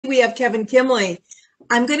We have Kevin Kimley.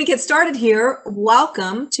 I'm going to get started here.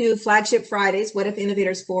 Welcome to Flagship Fridays, What If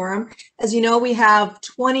Innovators Forum. As you know, we have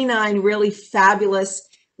 29 really fabulous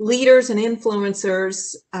leaders and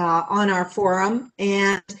influencers on our forum.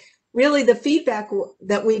 And really the feedback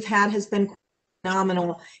that we've had has been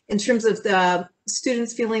phenomenal in terms of the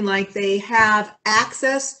students feeling like they have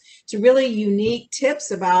access to really unique tips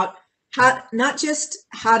about how, not just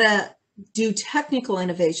how to do technical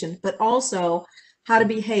innovation, but also how to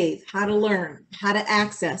behave, how to learn, how to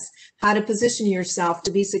access, how to position yourself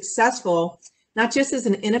to be successful, not just as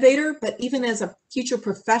an innovator, but even as a future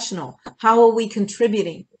professional. How are we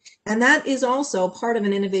contributing? And that is also part of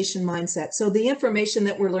an innovation mindset. So the information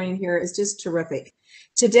that we're learning here is just terrific.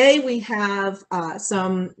 Today we have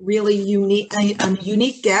some really unique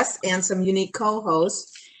guests and some unique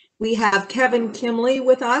co-hosts. We have Kevin Kimley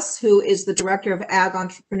with us, who is the Director of Ag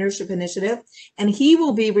Entrepreneurship Initiative, and he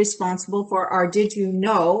will be responsible for our Did You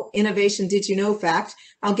Know, Innovation Did You Know fact.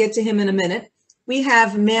 I'll get to him in a minute. We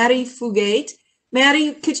have Maddie Fugate.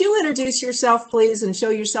 Maddie, could you introduce yourself, please, and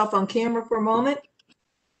show yourself on camera for a moment?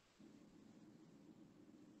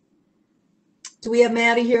 Do we have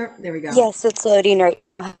Maddie here? There we go. Yes, it's loading right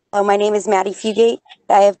now. My name is Maddie Fugate.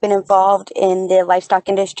 I have been involved in the livestock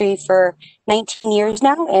industry for 19 years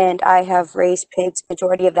now, and I have raised pigs,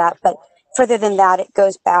 majority of that. But further than that, it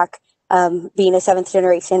goes back being a seventh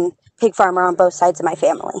generation pig farmer on both sides of my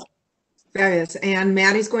family. Fabulous. And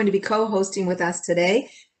Maddie's going to be co-hosting with us today.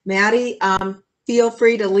 Maddie, feel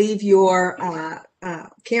free to leave your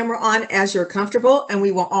camera on as you're comfortable, and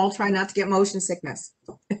we will all try not to get motion sickness.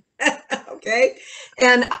 Okay.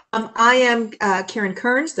 And I am Karen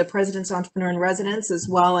Kearns, the President's Entrepreneur in Residence, as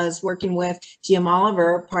well as working with Jim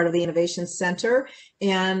Oliver, part of the Innovation Center.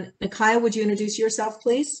 And Nakia, would you introduce yourself,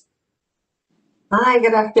 please? Hi,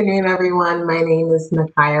 good afternoon, everyone. My name is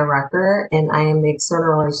Nakia Rucker, and I am the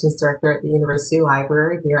External Relations Director at the University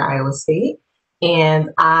Library here at Iowa State. And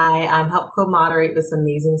I help co-moderate this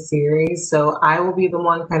amazing series. So I will be the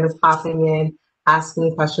one kind of popping in,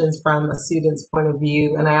 asking questions from a student's point of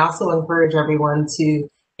view. And I also encourage everyone to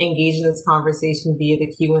engage in this conversation via the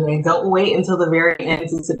Q&A. Don't wait until the very end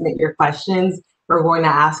to submit your questions. We're going to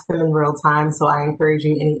ask them in real time. So I encourage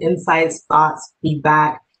you, any insights, thoughts,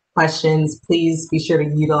 feedback, questions, please be sure to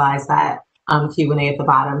utilize that Q&A at the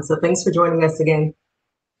bottom. So thanks for joining us again.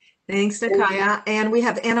 Thanks, Nakia. And we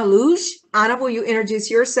have Anna Luge. Anna, will you introduce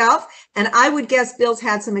yourself? And I would guess Bill's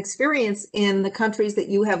had some experience in the countries that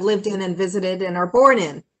you have lived in and visited and are born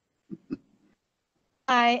in.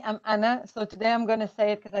 Hi, I'm Anna. So today I'm going to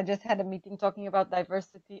say it because I just had a meeting talking about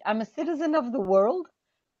diversity. I'm a citizen of the world.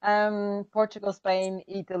 Portugal, Spain,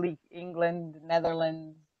 Italy, England,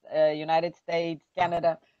 Netherlands, United States,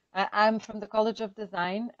 Canada. I'm from the College of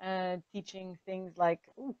Design, teaching things like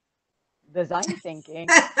design thinking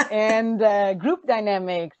and group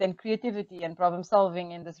dynamics and creativity and problem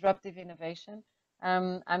solving and disruptive innovation.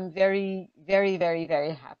 I'm very, very, very,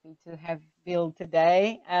 very happy to have Bill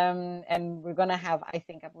today. And we're going to have, I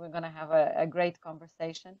think we're going to have a great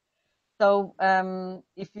conversation. So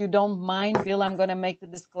if you don't mind, Bill, I'm going to make the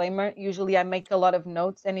disclaimer. Usually I make a lot of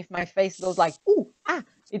notes, and if my face goes like, ooh, ah,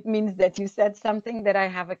 it means that you said something, that I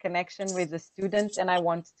have a connection with the student and I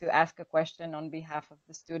want to ask a question on behalf of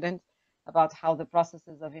the student about how the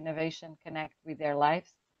processes of innovation connect with their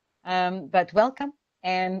lives. But welcome,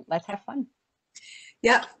 and let's have fun.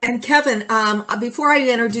 Yeah, and Kevin, before I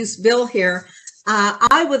introduce Bill here,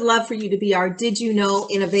 I would love for you to be our Did You Know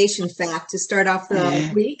Innovation fact to start off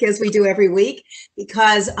the week, as we do every week,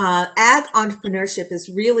 because ag entrepreneurship is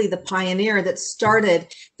really the pioneer that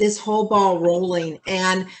started this whole ball rolling.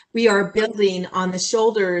 And we are building on the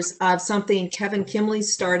shoulders of something Kevin Kimley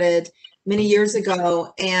started many years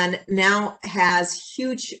ago and now has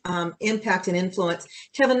huge impact and influence.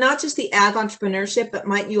 Kevin, not just the ag entrepreneurship, but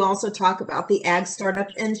might you also talk about the ag startup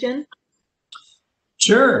engine?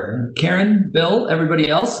 Sure. Karen, Bill, everybody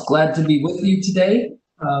else, glad to be with you today.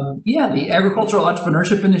 Yeah, the Agricultural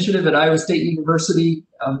Entrepreneurship Initiative at Iowa State University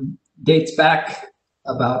dates back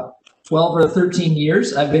about 12 or 13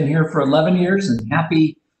 years. I've been here for 11 years and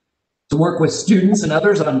happy to work with students and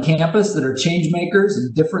others on campus that are change makers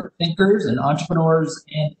and different thinkers and entrepreneurs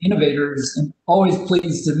and innovators, and always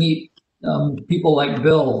pleased to meet people like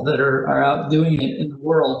Bill that are out doing it in the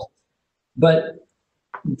world. But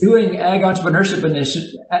doing ag entrepreneurship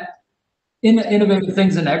initiative, innovative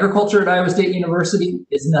things in agriculture at Iowa State University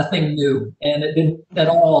is nothing new. And it didn't at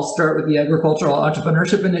all start with the Agricultural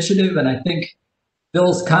Entrepreneurship Initiative. And I think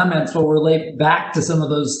Bill's comments will relate back to some of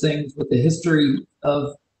those things with the history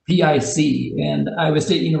of PIC and Iowa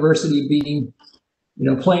State University being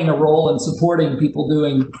playing a role in supporting people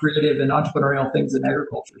doing creative and entrepreneurial things in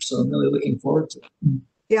agriculture. So I'm really looking forward to it.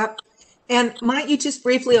 Yep. And might you just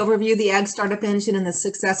briefly overview the Ag Startup Engine and the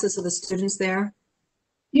successes of the students there?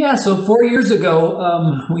 Yeah, so 4 years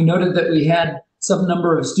ago, we noted that we had some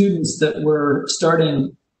number of students that were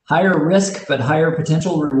starting higher risk but higher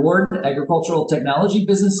potential reward agricultural technology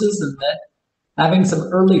businesses, and that having some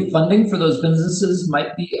early funding for those businesses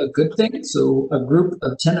might be a good thing. So a group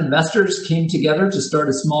of 10 investors came together to start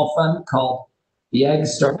a small fund called the Ag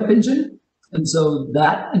Startup Engine. And so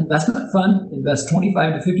that investment fund invests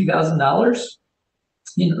 $25,000 to $50,000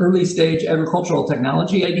 in early stage agricultural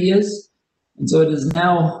technology ideas. And so it is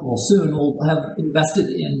now, well, soon we'll have invested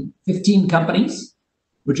in 15 companies,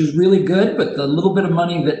 which is really good. But the little bit of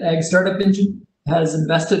money that Ag Startup Engine has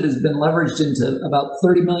invested has been leveraged into about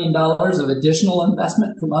 $30 million of additional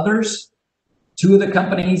investment from others. Two of the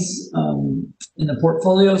companies in the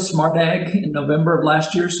portfolio, Smart Ag in November of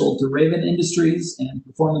last year, sold to Raven Industries, and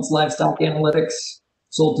Performance Livestock Analytics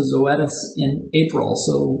sold to Zoetis in April.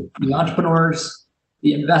 So the entrepreneurs,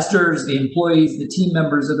 the investors, the employees, the team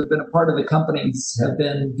members that have been a part of the companies have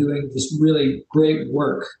been doing just really great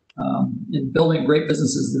work in building great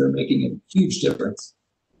businesses that are making a huge difference.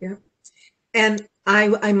 Yeah. And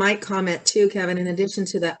I might comment too, Kevin, in addition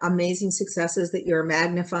to the amazing successes that you're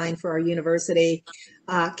magnifying for our university,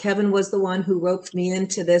 Kevin was the one who roped me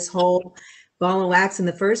into this whole ball of wax in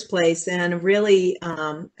the first place. And really,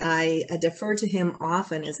 I defer to him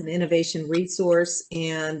often as an innovation resource.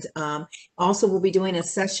 And also we'll be doing a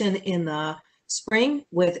session in the spring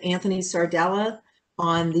with Anthony Sardella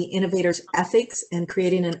on the innovator's ethics and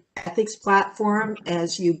creating an ethics platform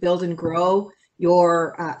as you build and grow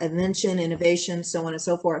your invention, innovation, so on and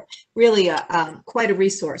so forth. Really quite a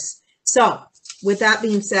resource. So with that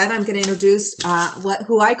being said, I'm going to introduce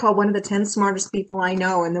who I call one of the 10 smartest people I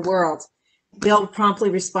know in the world. Bill promptly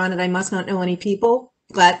responded, I must not know any people,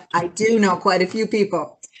 but I do know quite a few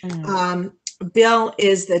people. Bill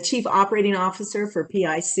is the Chief Operating Officer for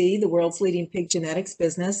PIC, the world's leading pig genetics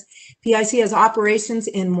business. PIC has operations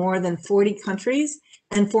in more than 40 countries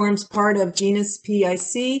and forms part of Genus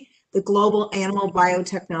PIC, the global animal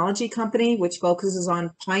biotechnology company, which focuses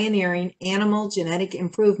on pioneering animal genetic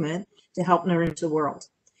improvement to help nourish the world.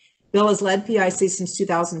 Bill has led PIC since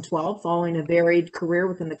 2012, following a varied career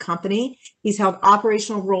within the company. He's held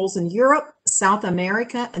operational roles in Europe, South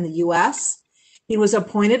America, and the US. He was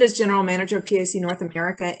appointed as General Manager of PIC North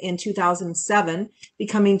America in 2007,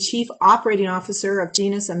 becoming Chief Operating Officer of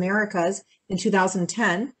Genus Americas in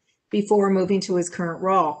 2010, before moving to his current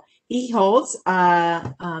role. He holds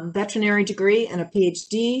a veterinary degree and a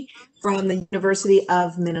PhD from the University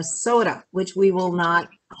of Minnesota, which we will not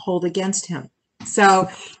hold against him. So,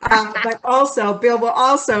 but also, Bill will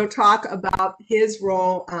also talk about his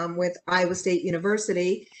role with Iowa State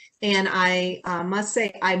University. And I must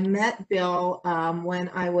say, I met Bill when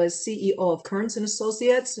I was CEO of Kearns and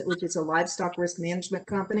Associates, which is a livestock risk management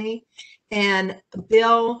company. And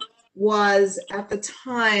Bill was at the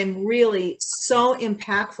time really so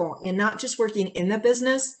impactful in not just working in the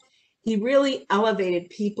business. He really elevated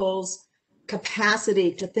people's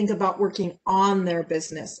capacity to think about working on their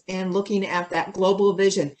business and looking at that global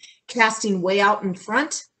vision, casting way out in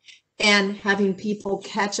front and having people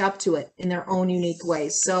catch up to it in their own unique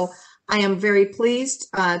ways. So I am very pleased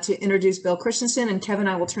to introduce Bill Christianson, and Kevin,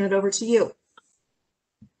 I will turn it over to you.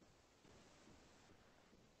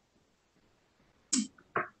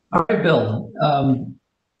 All right, Bill.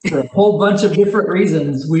 For a whole bunch of different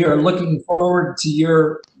reasons, we are looking forward to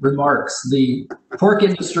your remarks. The pork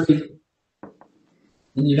industry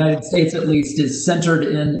in the United States, at least, is centered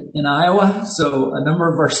in Iowa. So a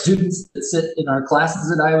number of our students that sit in our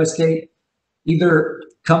classes at Iowa State either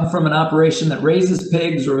come from an operation that raises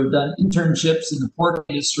pigs or have done internships in the pork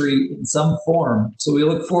industry in some form. So we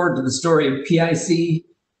look forward to the story of PIC,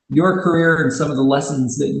 your career, and some of the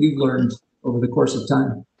lessons that you've learned over the course of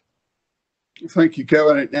time. Thank you,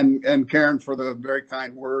 Kevin, and Karen, for the very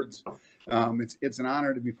kind words. It's an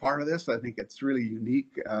honor to be part of this. I think it's really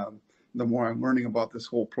unique. The more I'm learning about this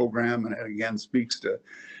whole program, and it again speaks to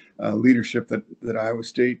leadership that Iowa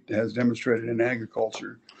State has demonstrated in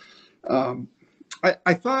agriculture.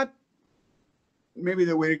 I thought maybe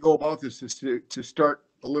the way to go about this is to start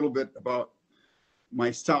a little bit about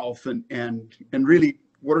myself and really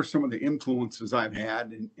what are some of the influences I've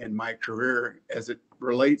had in my career as it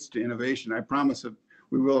relates to innovation. I promise that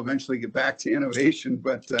we will eventually get back to innovation,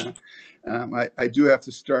 but I do have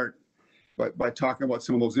to start by talking about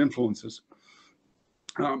some of those influences.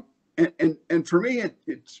 And for me,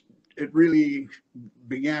 it really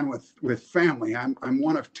began with family. I'm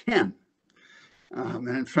one of 10. And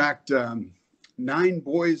in fact, 9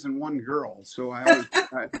 boys and 1 girl. So I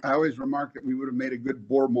always remark that we would have made a good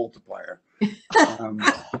Bohr multiplier.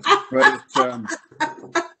 But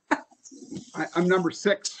I'm number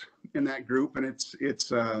 6 in that group, and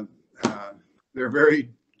they're a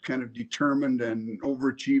very kind of determined and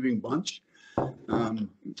overachieving bunch,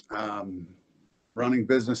 running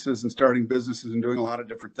businesses and starting businesses and doing a lot of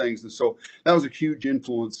different things. And so that was a huge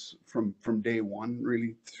influence from day one,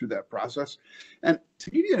 really, through that process. And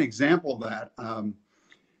to give you an example of that,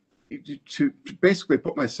 to basically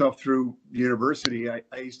put myself through university, I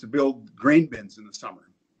used to build grain bins in the summer,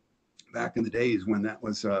 back in the days when that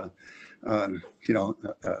was a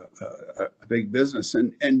big business.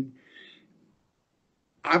 And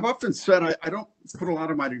I've often said I don't put a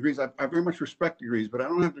lot of my degrees. I very much respect degrees, but I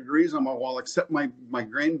don't have degrees on my wall except my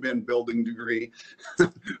grain bin building degree,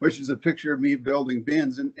 which is a picture of me building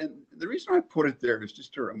bins. And the reason I put it there is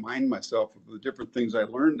just to remind myself of the different things I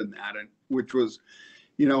learned in that, and which was,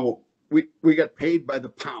 we got paid by the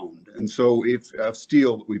pound, and so if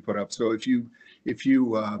steel that we put up. So if you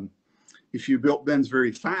built bins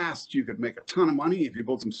very fast, you could make a ton of money. If you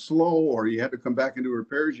built them slow, or you had to come back and do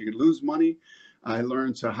repairs, you could lose money. I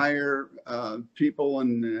learned to hire people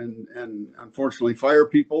and unfortunately fire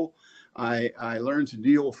people. I learned to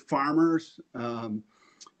deal with farmers.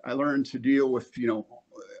 I learned to deal with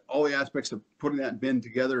all the aspects of putting that bin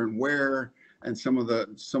together and wear, and some of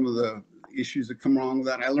the issues that come along with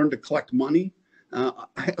that. I learned to collect money.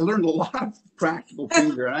 I learned a lot of practical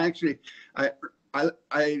things there. And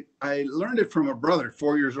I learned it from a brother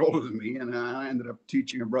 4 years older than me, and I ended up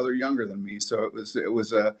teaching a brother younger than me. So it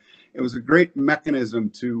was a great mechanism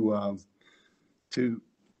to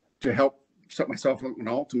help set myself up and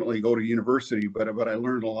ultimately go to university. But I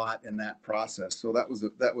learned a lot in that process. So that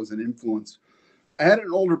was an influence. I had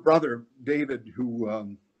an older brother, David, who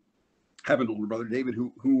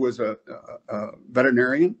was a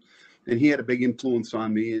veterinarian, and he had a big influence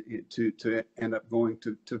on me to end up going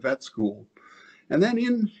to vet school. And then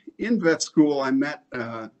in vet school, I met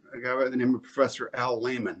a guy by the name of Professor Al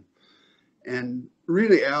Lehman. And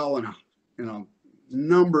really, Al, in a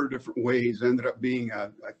number of different ways, ended up being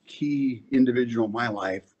a key individual in my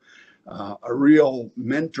life, a real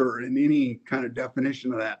mentor in any kind of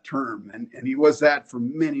definition of that term. And he was that for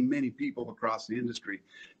many, many people across the industry,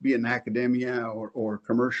 be it in academia or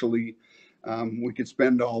commercially. We could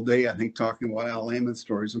spend all day, I think, talking about Al Lehman's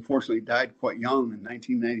stories. Unfortunately, he died quite young in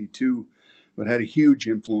 1992. But had a huge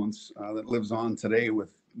influence that lives on today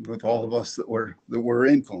with all of us that were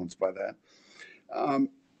influenced by that.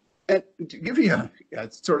 And to give you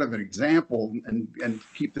a sort of an example and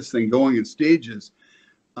keep this thing going in stages,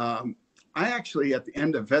 I actually, at the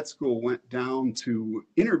end of vet school, went down to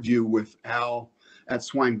interview with Al at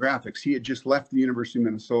Swine Graphics. He had just left the University of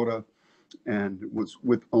Minnesota and was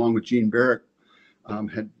along with Gene Barrett,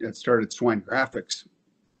 had started Swine Graphics.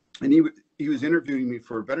 And he was interviewing me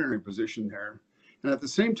for a veterinary position there. And at the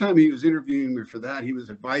same time he was interviewing me for that, he was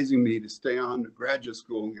advising me to stay on to graduate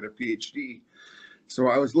school and get a PhD. So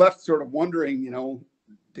I was left sort of wondering,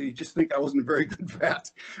 did he just think I wasn't a very good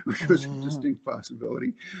vet, which was a distinct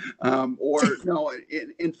possibility? Or no,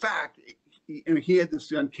 in fact, he had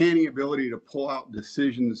this uncanny ability to pull out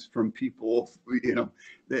decisions from people,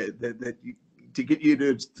 that to get you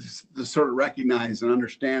to sort of recognize and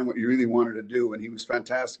understand what you really wanted to do. And he was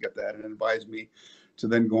fantastic at that and advised me to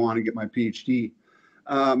then go on and get my PhD.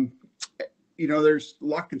 There's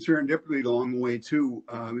luck and serendipity along the way too.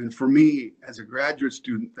 And for me, as a graduate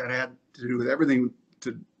student, that had to do with everything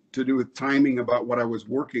to do with timing about what I was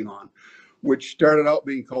working on, which started out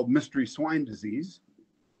being called mystery swine disease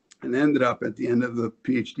and ended up at the end of the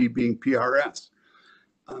PhD being PRS.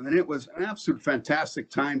 And it was an absolute fantastic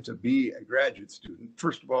time to be a graduate student.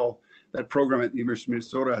 First of all, that program at the University of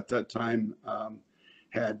Minnesota at that time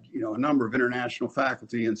had a number of international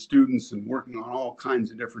faculty and students and working on all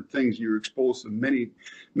kinds of different things. You were exposed to many,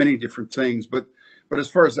 many different things. But as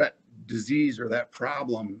far as that disease or that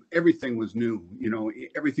problem, everything was new.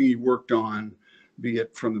 Everything you worked on, be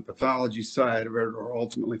it from the pathology side of it or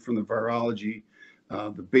ultimately from the virology,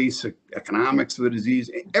 the basic economics of the disease,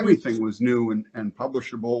 everything was new and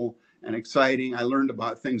publishable and exciting. I learned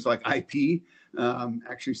about things like IP.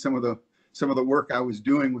 Actually, some of the work I was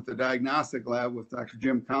doing with the diagnostic lab with Dr.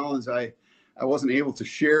 Jim Collins, I wasn't able to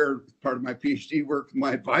share part of my PhD work with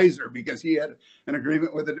my advisor because he had an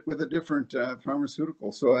agreement with a different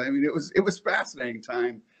pharmaceutical. So I mean, it was fascinating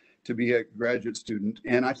time to be a graduate student,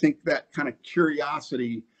 and I think that kind of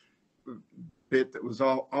curiosity bit that was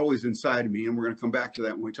always inside of me, and we're going to come back to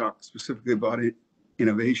that when we talk specifically about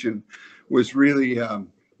innovation, was really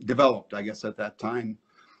developed, I guess, at that time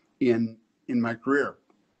in my career.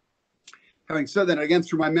 having said that, again,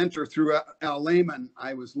 through my mentor, through Al Lehman,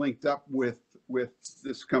 I was linked up with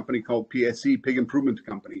this company called PIC, Pig Improvement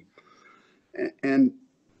Company. And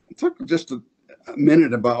talk just a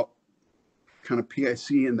minute about kind of PIC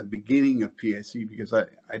and the beginning of PIC, because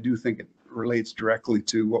I do think it relates directly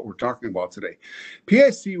to what we're talking about today.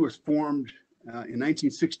 PIC was formed in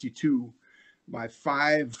 1962 by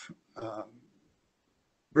 5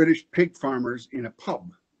 British pig farmers in a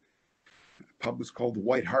pub. The pub was called the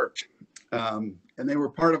White Hart. And they were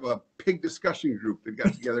part of a pig discussion group that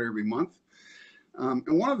got together every month. And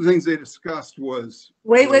one of the things they discussed was...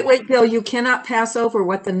 Wait, Bill, you cannot pass over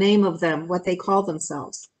what the name of them, what they call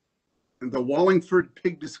themselves. The Wallingford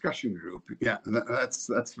Pig Discussion Group. Yeah, that's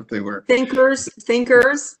what they were. Thinkers.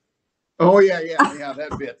 Oh, yeah,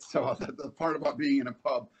 that bit. So the part about being in a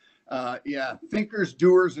pub. Yeah, thinkers,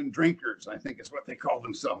 doers, and drinkers, I think is what they call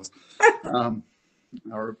themselves.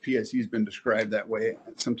 Our PIC has been described that way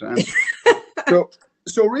sometimes.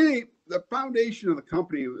 So really, the foundation of the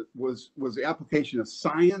company was the application of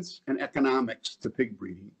science and economics to pig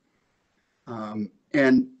breeding.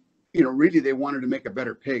 And really they wanted to make a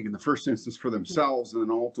better pig in the first instance for themselves, and then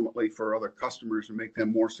ultimately for other customers and make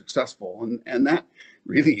them more successful. And that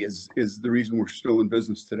really is the reason we're still in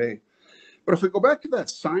business today. But if we go back to that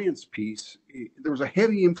science piece, there was a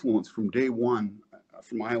heavy influence from day one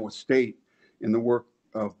from Iowa State in the work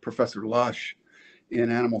of Professor Lush in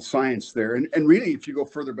animal science there. And really, if you go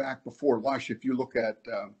further back before Lush, if you look at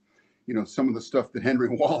some of the stuff that Henry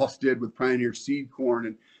Wallace did with Pioneer seed corn,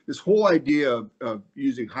 and this whole idea of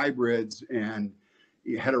using hybrids and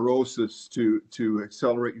heterosis to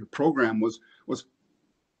accelerate your program was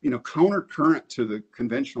counter current to the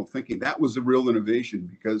conventional thinking. That was the real innovation,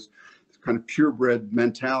 because kind of purebred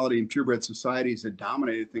mentality and purebred societies had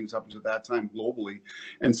dominated things up to that time globally.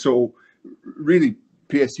 And so really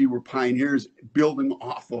PIC were pioneers building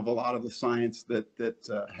off of a lot of the science that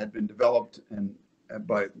had been developed and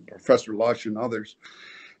by Professor Lush and others.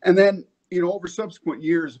 And then, over subsequent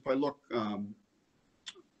years, if I look,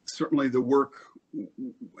 certainly the work,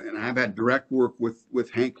 and I've had direct work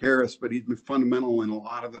with Hank Harris, but he's been fundamental in a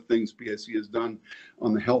lot of the things PIC has done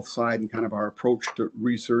on the health side and kind of our approach to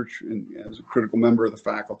research, and as a critical member of the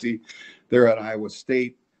faculty there at Iowa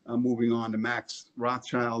State. Moving on to Max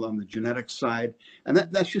Rothschild on the genetics side. And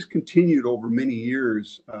that's just continued over many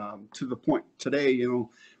years to the point today,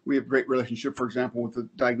 we have great relationship, for example, with the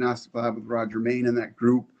diagnostic lab with Roger Main in that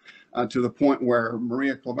group, to the point where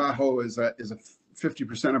Maria Clavajo is a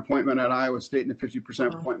 50% appointment at Iowa State and a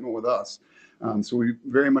 50% appointment with us. So we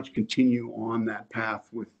very much continue on that path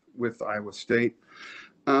with Iowa State.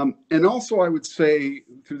 And also I would say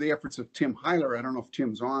through the efforts of Tim Heiler, I don't know if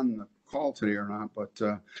Tim's on the call today or not,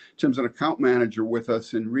 but Tim's an account manager with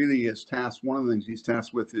us, and really is tasked, one of the things he's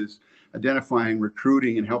tasked with is identifying,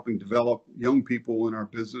 recruiting, and helping develop young people in our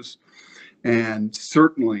business. And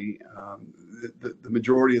certainly the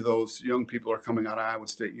majority of those young people are coming out of Iowa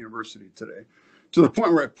State University today, to the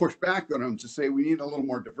point where I push back on them to say we need a little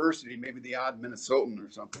more diversity, maybe the odd Minnesotan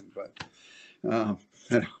or something, but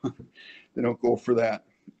they don't go for that.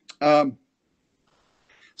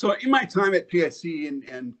 So in my time at PIC,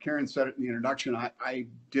 and Karen said it in the introduction, I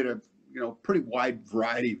did a pretty wide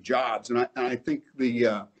variety of jobs, and I think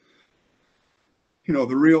the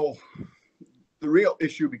real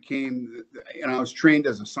issue became, I was trained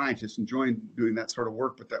as a scientist, enjoying doing that sort of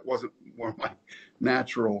work, but that wasn't where my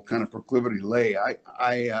natural kind of proclivity lay.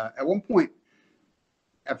 I at one point,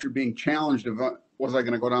 after being challenged of was I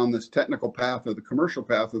going to go down this technical path or the commercial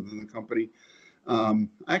path within the company, I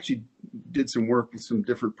actually did some work with some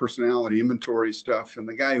different personality inventory stuff, and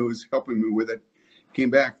the guy who was helping me with it came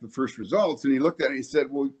back with the first results, and he looked at it and he said,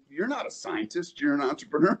 well, you're not a scientist, you're an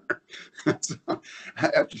entrepreneur. So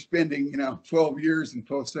after spending 12 years in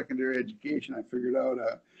post-secondary education, I figured out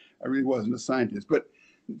I really wasn't a scientist. But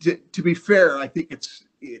to be fair, I think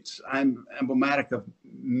I'm emblematic of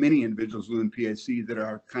many individuals within PIC that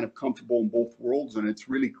are kind of comfortable in both worlds, and it's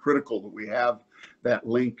really critical that we have that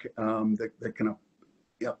link that can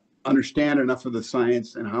understand enough of the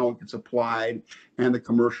science and how it gets applied and the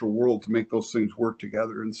commercial world to make those things work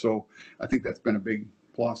together. And so I think that's been a big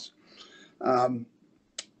plus.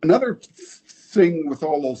 Another thing with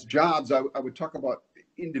all those jobs, I would talk about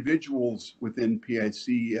individuals within PIC.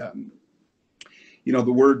 The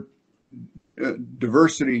word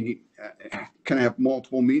diversity can have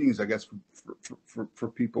multiple meanings, I guess, for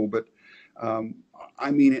people, but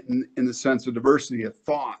I mean it in the sense of diversity of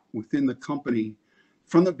thought within the company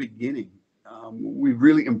from the beginning. We've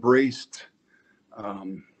really embraced,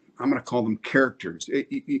 I'm going to call them characters.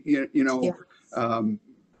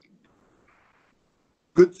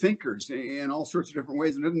 good thinkers in all sorts of different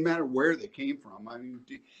ways. It doesn't matter where they came from. I mean,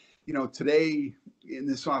 you know, today in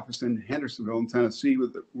this office in Hendersonville in Tennessee,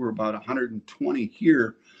 we're about 120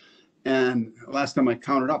 here. And last time I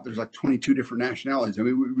counted up, there's like 22 different nationalities. I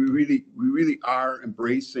mean, we really are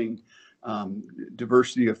embracing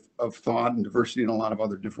diversity of thought and diversity in a lot of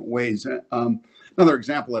other different ways. Another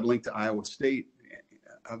example, I'd link to Iowa State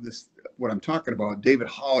of this, what I'm talking about. David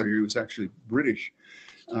Hollier, who was actually British,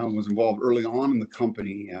 was involved early on in the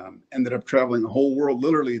company, ended up traveling the whole world.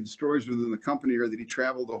 Literally, the stories within the company are that he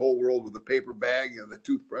traveled the whole world with a paper bag, a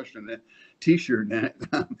toothbrush, and a T-shirt, and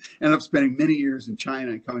ended up spending many years in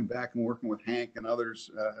China and coming back and working with Hank and others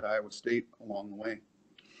at Iowa State along the way.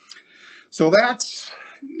 So that's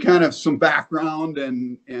kind of some background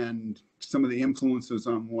and some of the influences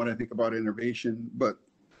on what I think about innovation. But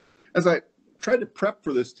as I tried to prep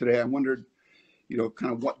for this today, I wondered, you know,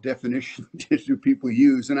 kind of what definition do people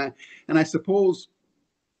use? And I suppose,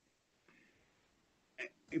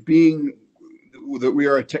 being that we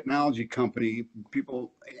are a technology company,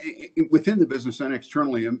 people within the business and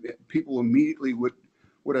externally, people immediately would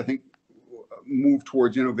I think move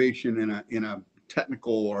towards innovation in a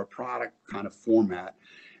technical or a product kind of format.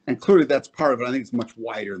 And clearly that's part of it. I think it's much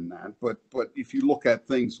wider than that. But if you look at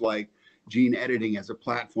things like gene editing as a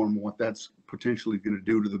platform, what that's potentially going to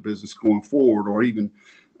do to the business going forward, or even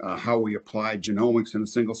how we apply genomics in a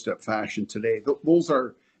single step fashion today. Those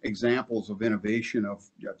are examples of innovation, of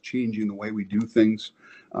changing the way we do things,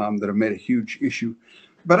 that have made a huge issue.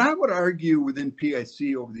 But I would argue within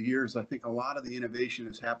PIC over the years, I think a lot of the innovation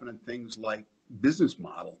has happened in things like business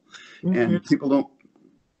model. And people don't,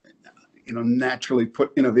 you know, naturally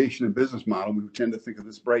put innovation in business model. We tend to think of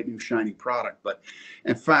this bright new shiny product, but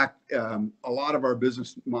in fact, a lot of our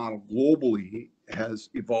business model globally has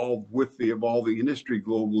evolved with the evolving industry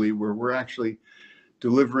globally, where we're actually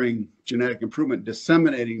delivering genetic improvement,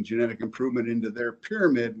 disseminating genetic improvement into their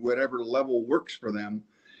pyramid, whatever level works for them,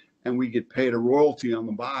 and we get paid a royalty on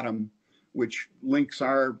the bottom, which links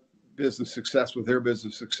our business success with their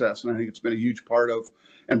business success. And I think it's been a huge part of,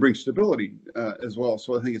 and brings stability as well.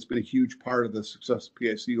 So I think it's been a huge part of the success of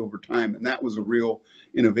PIC over time. And that was a real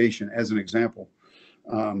innovation, as an example.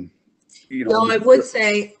 You know, I would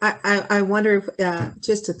say, I wonder if,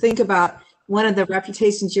 just to think about, one of the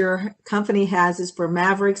reputations your company has is for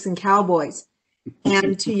mavericks and cowboys.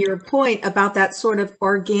 And to your point about that sort of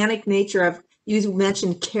organic nature of, you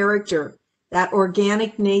mentioned character, that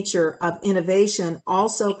organic nature of innovation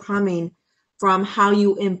also coming from how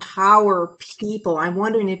you empower people. I'm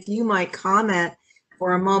wondering if you might comment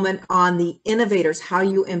for a moment on the innovators, how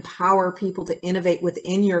you empower people to innovate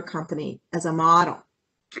within your company as a model.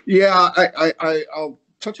 Yeah, I'll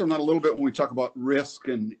touch on that a little bit when we talk about risk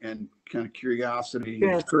and kind of curiosity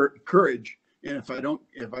and courage. And if I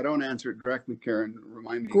don't answer it directly, Karen,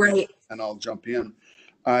 remind me. Great. And I'll jump in.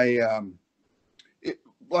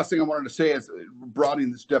 Last thing I wanted to say is,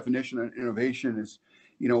 broadening this definition of innovation is,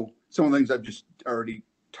 you know, some of the things I've just already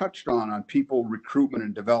touched on people recruitment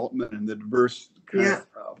and development, and the diverse kind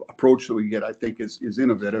of approach that we get, I think is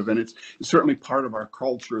innovative. And it's certainly part of our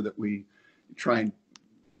culture that we try and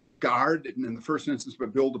guard and in the first instance,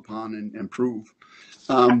 but build upon and improve.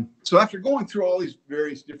 So after going through all these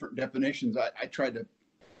various different definitions, I tried to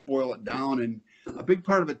boil it down. And a big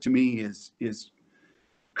part of it to me is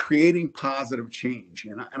creating positive change.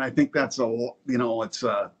 And I think that's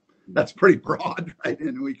that's pretty broad, right?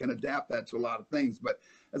 And we can adapt that to a lot of things. But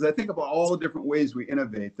as I think about all the different ways we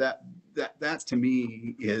innovate, that to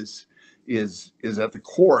me is at the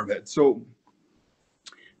core of it. So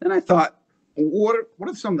then I thought, what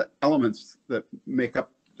are some of the elements that make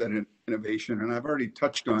up that innovation? And I've already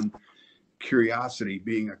touched on curiosity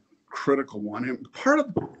being a critical one. And part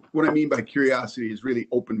of what I mean by curiosity is really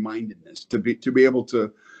open-mindedness, to be able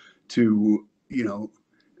to you know,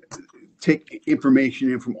 take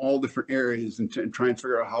information in from all different areas and try and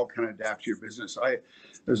figure out how can I adapt to your business.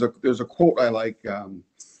 There's a quote I like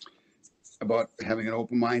about having an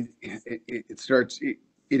open mind. It starts,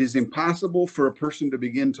 it is impossible for a person to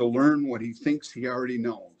begin to learn what he thinks he already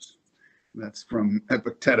knows. That's from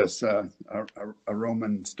Epictetus, a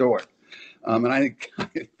Roman Stoic. And I think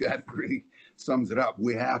that really sums it up.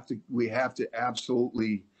 We have to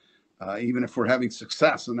absolutely, even if we're having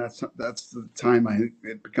success, and that's the time I think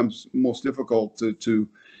it becomes most difficult to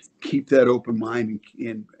keep that open mind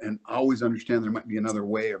and always understand there might be another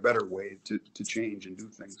way, a better way to change and do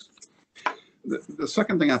things. The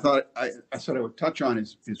second thing I thought I said I would touch on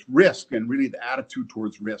is risk, and really the attitude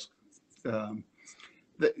towards risk.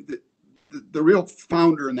 The real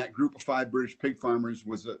founder in that group of 5 British pig farmers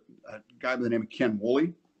was a guy by the name of Ken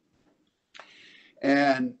Woolley.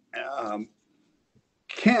 And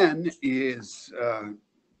Ken is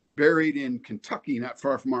buried in Kentucky, not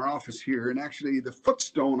far from our office here. And actually, the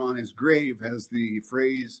footstone on his grave has the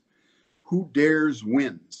phrase, "Who dares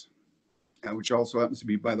wins," which also happens to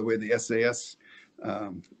be, by the way, the SAS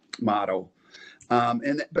motto.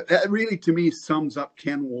 But that really, to me, sums up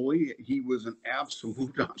Ken Woolley. He was an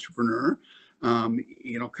absolute entrepreneur.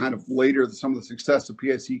 Kind of later, some of the success of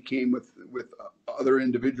PIC came with other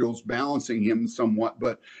individuals balancing him somewhat,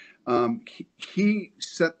 but he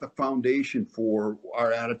set the foundation for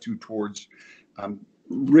our attitude towards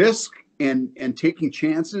risk and taking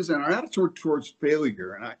chances, and our attitude towards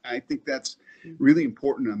failure. And I think that's really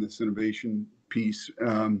important on this innovation piece.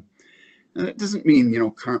 And it doesn't mean,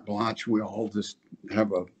 carte blanche, we all just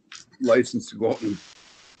have a license to go out and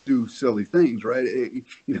do silly things, right?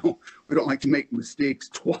 We don't like to make mistakes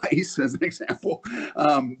twice, as an example.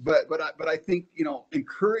 But I think,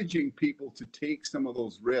 encouraging people to take some of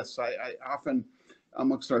those risks. I often,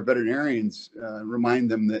 amongst our veterinarians, remind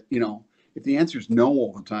them that, if the answer is no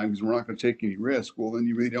all the time, because we're not going to take any risk, well, then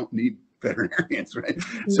you really don't need veterinarians, right?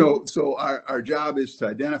 So our job is to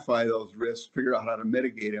identify those risks, figure out how to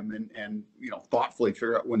mitigate them, and thoughtfully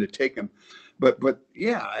figure out when to take them. But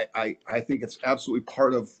yeah, I think it's absolutely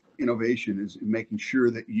part of innovation is making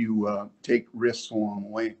sure that you take risks along the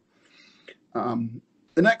way.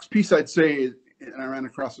 The next piece I'd say is, and I ran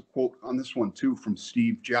across a quote on this one too from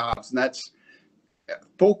Steve Jobs, and that's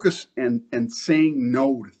focus and saying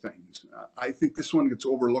no to things. I think this one gets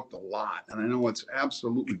overlooked a lot, and I know it's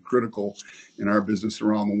absolutely critical in our business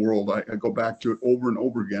around the world. I go back to it over and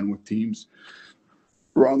over again with teams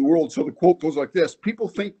around the world. So the quote goes like this: people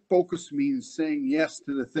think focus means saying yes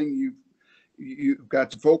to the thing you've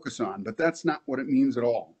got to focus on, but that's not what it means at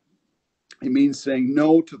all. It means saying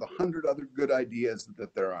no to the 100 other good ideas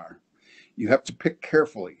that there are. You have to pick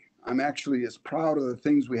carefully. I'm actually as proud of the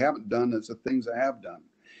things we haven't done as the things I have done.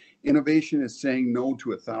 Innovation is saying no to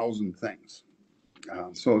 1,000 things.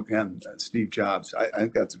 So again, Steve Jobs, I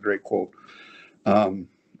think that's a great quote. And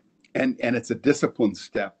it's a discipline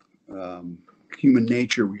step. Human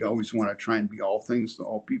nature, we always want to try and be all things to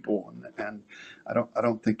all people, and I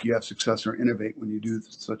don't think you have success or innovate when you do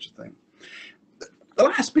such a thing. The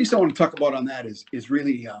last piece I want to talk about on that is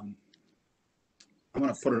really I'm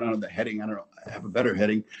going to put it under the heading. I don't know, I have a better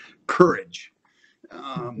heading: courage.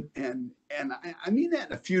 And I mean that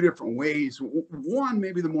in a few different ways. One,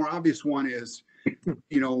 maybe the more obvious one is,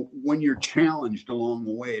 when you're challenged along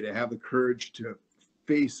the way, to have the courage to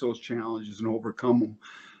face those challenges and overcome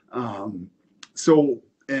them. So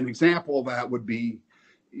an example of that would be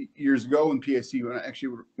years ago in PIC,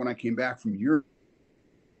 when I came back from Europe.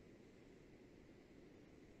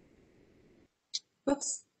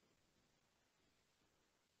 Whoops.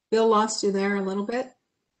 Bill lost you there a little bit.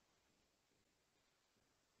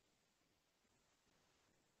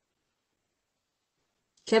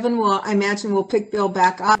 Kevin I imagine we'll pick Bill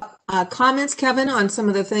back up. Comments, Kevin, on some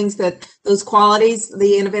of the things those qualities,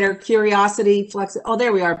 the innovator, curiosity, oh,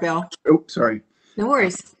 there we are, Bill. Oh, sorry. No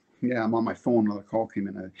worries. Yeah, I'm on my phone. Another call came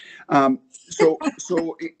in. So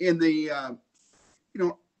in the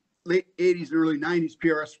late 80s and early 90s,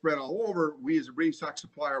 PRS spread all over. We as a breeding stock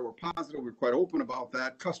supplier were positive. We were quite open about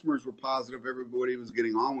that. Customers were positive. Everybody was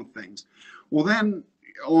getting on with things. Well, then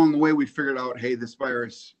along the way, we figured out, hey, this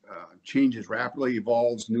virus changes rapidly,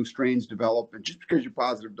 evolves, new strains develop, and just because you're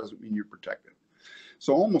positive doesn't mean you're protected.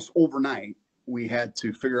 So almost overnight, we had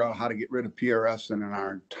to figure out how to get rid of PRS and in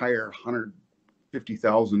our entire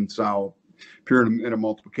 150,000 sow pyramid of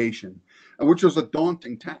multiplication, which was a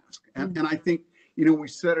daunting task. And I think, we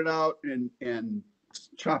set it out and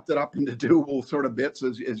chopped it up into doable sort of bits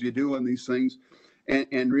as you do in these things,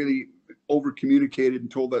 and really over communicated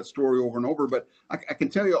and told that story over and over. But I can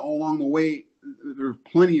tell you all along the way, there are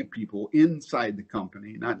plenty of people inside the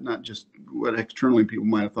company, not just what externally people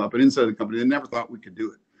might have thought, but inside the company, they never thought we could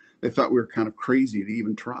do it. They thought we were kind of crazy to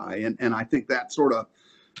even try. And I think that sort of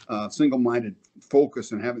single-minded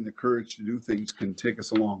focus and having the courage to do things can take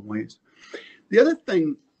us a long ways. The other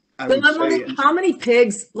thing I would say is, how many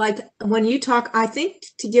pigs, like when you talk, I think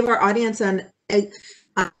to give our audience an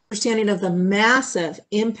understanding of the massive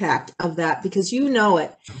impact of that, because you know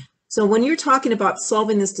it. So when you're talking about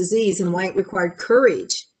solving this disease and why it required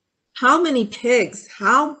courage, how many pigs,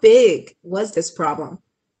 how big was this problem?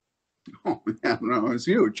 Oh, yeah, no, it's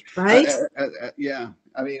huge. Right? Yeah.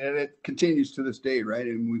 I mean, and it continues to this day, right?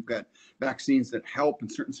 And we've got vaccines that help in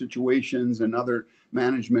certain situations and other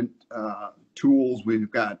management tools.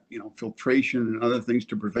 We've got, filtration and other things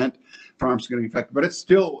to prevent farms getting infected. But it's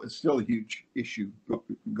still a huge issue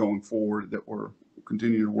going forward that we're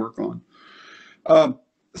continuing to work on.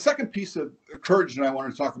 The second piece of courage that I want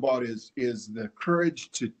to talk about is the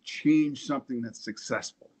courage to change something that's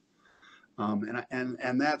successful.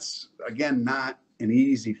 And that's, again, not an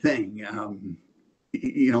easy thing.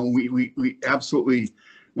 We absolutely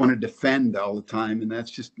want to defend all the time, and that's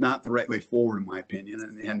just not the right way forward, in my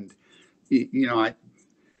opinion. And I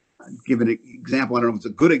give an example. I don't know if it's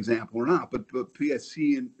a good example or not, but PIC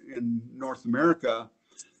in North America,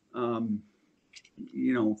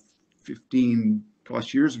 15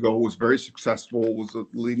 plus years ago was very successful, was a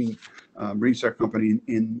leading research company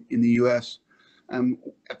in the U.S.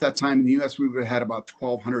 At that time in the U.S., we would have had about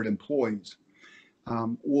 1,200 employees.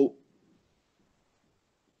 Well,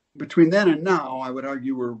 between then and now, I would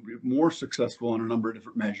argue we're more successful on a number of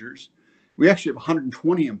different measures. We actually have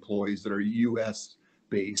 120 employees that are U.S.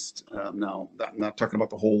 based. Now, I'm not talking about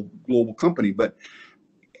the whole global company, but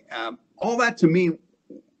all that to me,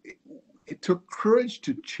 it took courage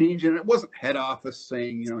to change it. And it wasn't head office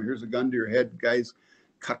saying, here's a gun to your head, guys,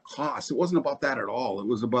 cut costs. It wasn't about that at all. It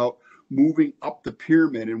was about moving up the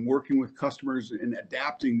pyramid and working with customers and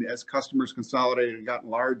adapting as customers consolidated and gotten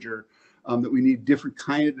larger, that we need different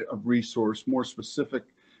kind of resource, more specific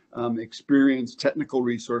experience, technical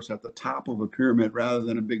resource at the top of a pyramid rather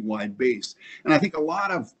than a big wide base. And I think a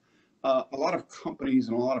lot of companies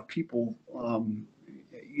and a lot of people,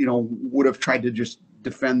 would have tried to just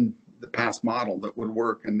defend the past model that would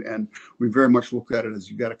work. And we very much look at it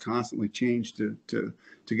as you got to constantly change to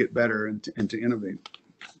get better and to innovate.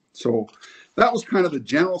 So that was kind of the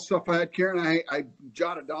general stuff I had, Karen. I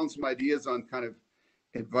jotted down some ideas on kind of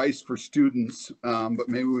advice for students, but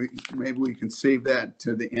maybe we can save that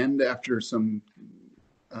to the end after some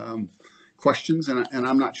questions. And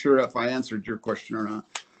I'm not sure if I answered your question or not.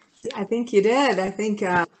 I think you did. I think,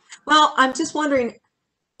 well, I'm just wondering,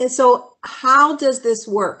 so how does this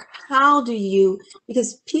work? How do you,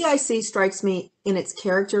 because PIC strikes me in its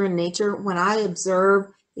character and nature. When I observe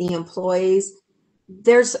the employees,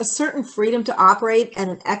 there's a certain freedom to operate and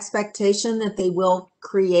an expectation that they will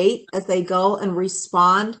create as they go and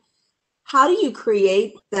respond. How do you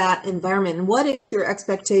create that environment? And what is your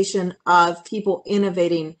expectation of people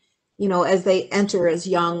innovating, as they enter as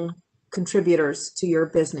young contributors to your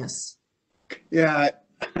business? Yeah,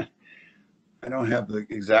 I don't have the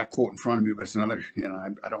exact quote in front of me, but it's another,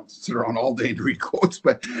 I don't sit around all day to read quotes,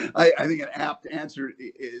 but I think an apt answer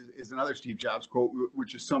is another Steve Jobs quote,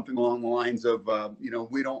 which is something along the lines of,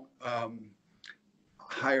 we don't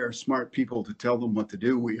hire smart people to tell them what to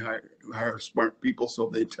do. We hire smart people so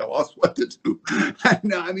they tell us what to do.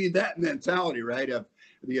 No, I mean, that mentality, right, of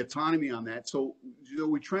the autonomy on that. So,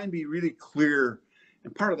 we try and be really clear.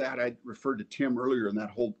 And part of that, I referred to Tim earlier in that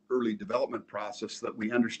whole early development process, that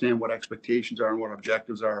we understand what expectations are and what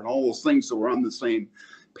objectives are and all those things, so we're on the same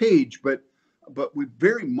page. But we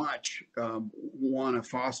very much want to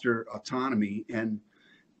foster autonomy, and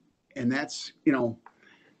that's,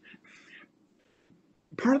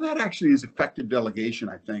 part of that actually is effective delegation,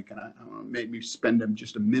 I think. And I want to maybe spend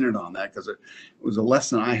just a minute on that, because it was a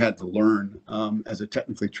lesson I had to learn as a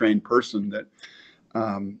technically trained person, that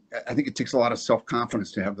I think it takes a lot of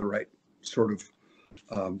self-confidence to have the right sort of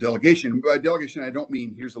delegation. By delegation, I don't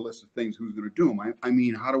mean here's a list of things, who's going to do them. I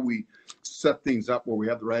mean, how do we set things up where we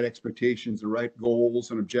have the right expectations, the right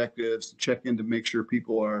goals and objectives, check in to make sure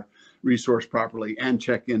people are resourced properly, and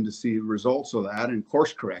check in to see the results of that, and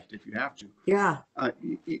course correct if you have to. Yeah.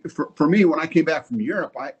 For me, when I came back from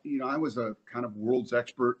Europe, I was a kind of world's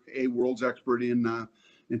expert in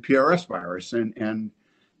PRS virus, and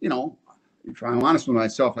if I'm honest with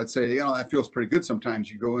myself, I'd say, that feels pretty good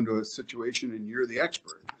sometimes. You go into a situation and you're the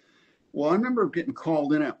expert. Well, I remember getting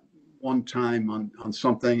called in at one time on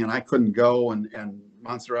something, and I couldn't go, and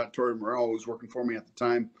Montserrat Torre Morel, who was working for me at the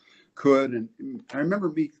time, could. And I remember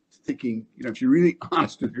me thinking, if you're really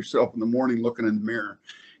honest with yourself in the morning, looking in the mirror,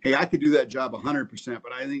 hey, I could do that job 100%,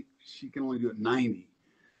 but I think she can only do it 90.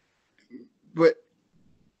 But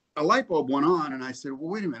a light bulb went on, and I said,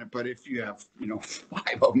 well, wait a minute, but if you have,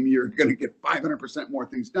 5 of them, you're going to get 500% more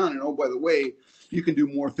things done. And oh, by the way, you can do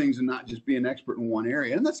more things and not just be an expert in one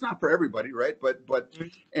area. And that's not for everybody, right? But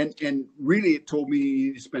and really, it told me you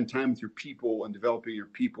need to spend time with your people and developing your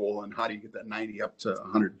people, and how do you get that 90 up to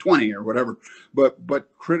 120 or whatever. But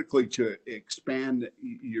critically, to expand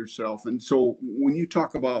yourself. And so when you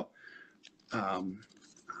talk about,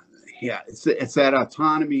 it's that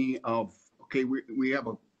autonomy of, okay, we have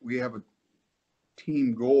a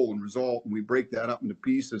team goal and result, and we break that up into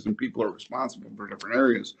pieces, and people are responsible for different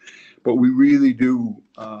areas, but we really do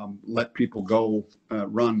let people go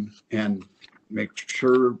run and make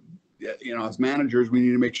sure you know, as managers, we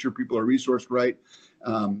need to make sure people are resourced right,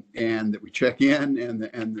 and that we check in, and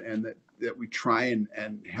that we try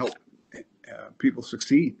and help people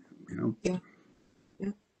succeed. You know.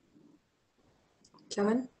 Yeah.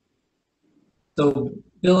 Kevin? So,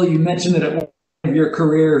 Bill, you mentioned that at one of your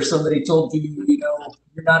career, somebody told you, you know,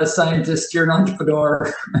 you're not a scientist, you're an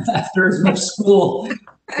entrepreneur. After as much school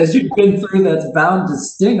as you've been through, that's bound to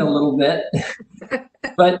sting a little bit.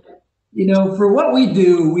 But, you know, for what we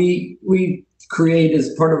do, we create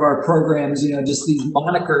as part of our programs, you know, just these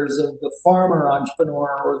monikers of the farmer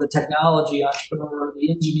entrepreneur or the technology entrepreneur or the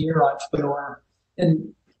engineer entrepreneur.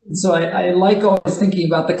 And so I like always thinking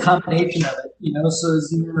about the combination of it, you know, so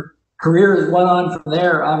as your career went on from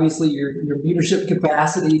there, obviously your leadership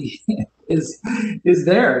capacity is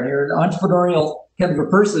there, and you're an entrepreneurial kind of a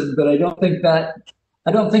person, but I don't think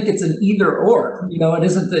it's an either or, you know, it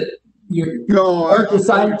isn't that you're a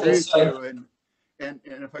scientist. And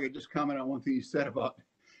if I could just comment on one thing you said about,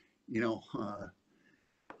 you know,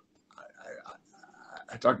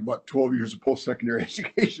 I talked about 12 years of post-secondary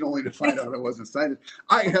education only to find out I wasn't a scientist.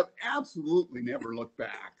 I have absolutely never looked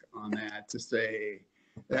back on that to say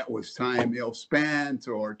that was time ill spent,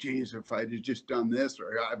 or geez, if I had just done this,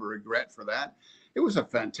 or I have a regret for that. It was a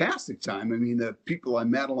fantastic time. I mean, the people I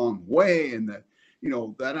met along the way, and the, you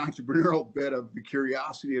know, that entrepreneurial bit of the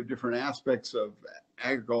curiosity of different aspects of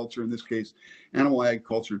agriculture, in this case, animal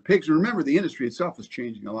agriculture, pigs. And remember, the industry itself is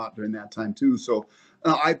changing a lot during that time too. So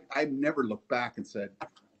I've never looked back and said,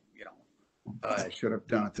 you know, I should have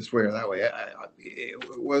done it this way or that way.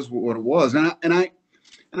 It was what it was. And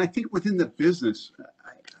I think within the business,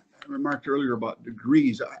 I remarked earlier about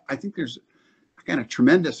degrees. I think there's a kind of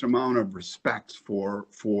tremendous amount of respect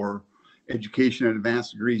for education and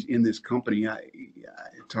advanced degrees in this company. I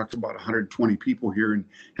talked about 120 people here in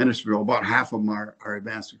Hendersonville. About half of them are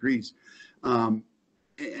advanced degrees. And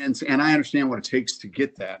I understand what it takes to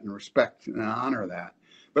get that, and respect and honor that.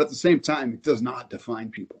 But at the same time, it does not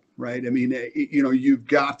define people, right? I mean, you know, you've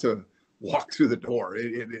got to walk through the door.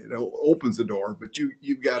 It opens the door, but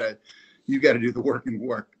you've got to do the work and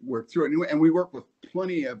work through it. And we work with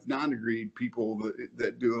plenty of non-degreed people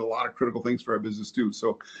that do a lot of critical things for our business too.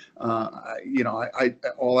 So, you know, I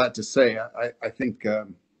all that to say, I think,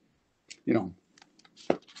 you know,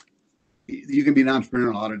 you can be an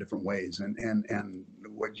entrepreneur in a lot of different ways, and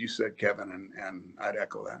what you said, Kevin, and I'd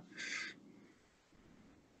echo that.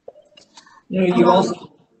 You know, you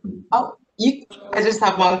also. I just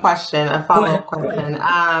have one question, a follow-up question.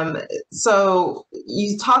 So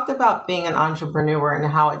you talked about being an entrepreneur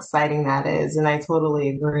and how exciting that is, and I totally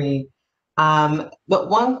agree. But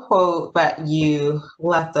one quote that you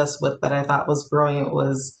left us with that I thought was brilliant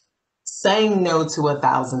was saying no to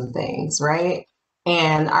 1,000 things, right?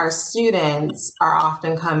 And our students are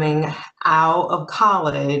often coming out of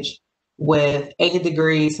college with a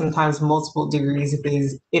degree, sometimes multiple degrees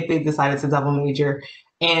if they decided to double major.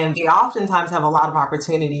 And they oftentimes have a lot of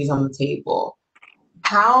opportunities on the table.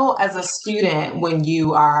 How, as a student, when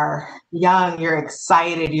you are young, you're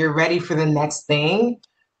excited, you're ready for the next thing,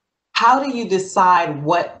 how do you decide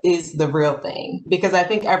what is the real thing? Because I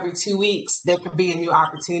think every 2 weeks there could be a new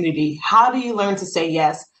opportunity. How do you learn to say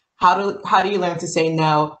yes? How do you learn to say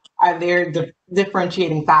no? Are there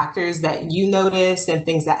differentiating factors that you noticed and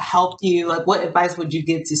things that helped you? Like, what advice would you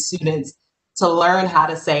give to students to learn how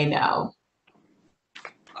to say no?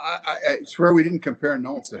 I swear we didn't compare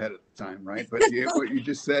notes ahead of time, right? But what you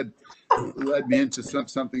just said led me into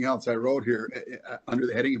something else I wrote here under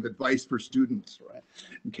the heading of advice for students, right?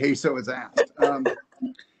 In case I was asked.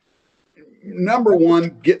 Number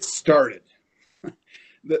one, get started.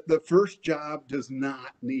 The first job does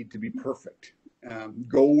not need to be perfect.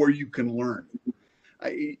 Go where you can learn.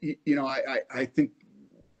 I think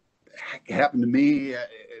it happened to me.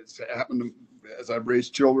 It's happened to, as I've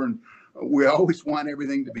raised children. We always want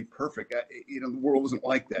everything to be perfect. The world isn't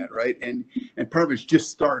like that, right? And part of it's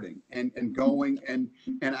just starting and going. And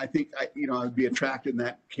I think I'd be attracted in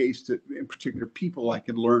that case to, in particular, people I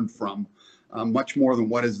could learn from much more than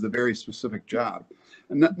what is the very specific job.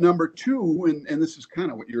 And number two, and this is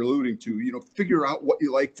kind of what you're alluding to, figure out what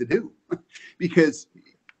you like to do, because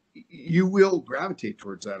you will gravitate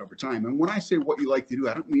towards that over time. And when I say what you like to do,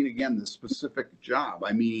 I don't mean, again, the specific job.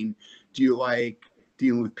 I mean, do you like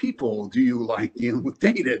dealing with people? Do you like dealing with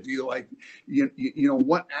data? Do you like,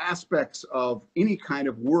 what aspects of any kind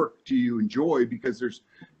of work do you enjoy? Because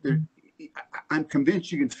I'm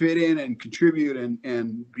convinced you can fit in and contribute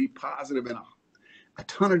and be positive in a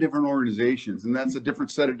ton of different organizations. And that's a different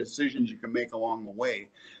set of decisions you can make along the way.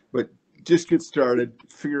 But just get started,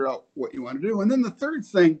 figure out what you want to do. And then the third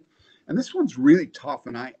thing, and this one's really tough,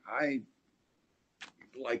 and I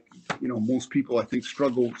like, most people I think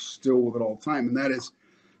struggle still with it all the time. And that is,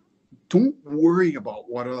 don't worry about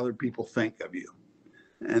what other people think of you.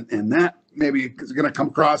 And that maybe is going to come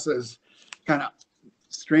across as kind of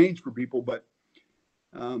strange for people, but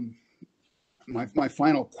my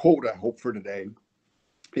final quote, I hope, for today: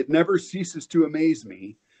 "It never ceases to amaze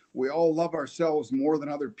me. We all love ourselves more than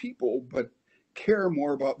other people, but care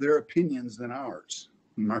more about their opinions than ours."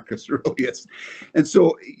 Marcus Aurelius. And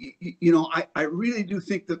so, I really do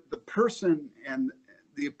think that the person and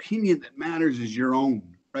the opinion that matters is your own,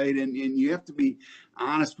 right? And you have to be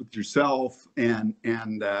honest with yourself and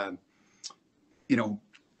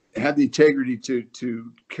have the integrity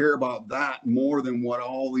to care about that more than what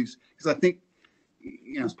all these, because I think,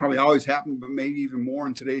 it's probably always happened, but maybe even more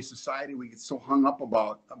in today's society, we get so hung up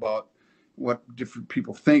about what different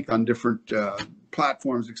people think on different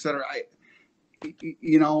platforms, et cetera.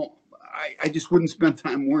 I just wouldn't spend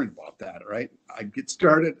time worrying about that, right? I'd get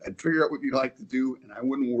started, I'd figure out what you like to do, and I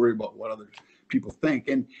wouldn't worry about what other people think.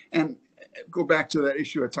 And go back to that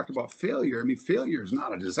issue I talked about, failure. I mean, failure is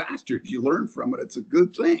not a disaster. If you learn from it, it's a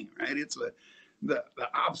good thing, right? It's the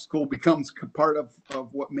obstacle becomes part of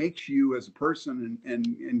what makes you as a person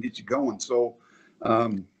and gets you going. So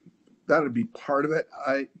that would be part of it.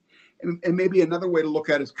 And maybe another way to look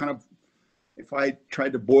at it is kind of, if I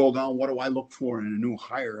tried to boil down, what do I look for in a new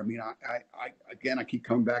hire? I mean, I keep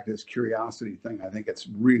coming back to this curiosity thing. I think it's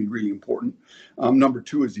really, really important. Number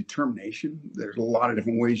two is determination. There's a lot of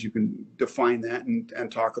different ways you can define that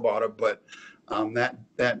and talk about it, but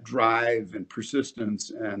that drive and persistence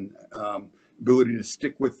and ability to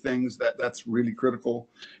stick with things, that's really critical.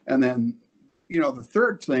 And then, the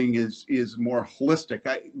third thing is more holistic.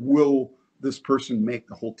 Will this person make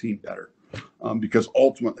the whole team better? Because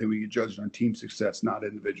ultimately we get judged on team success, not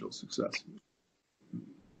individual success.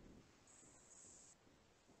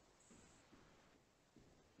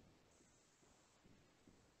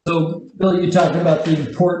 So, Bill, you talked about the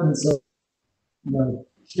importance of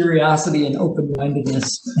curiosity and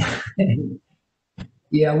open-mindedness.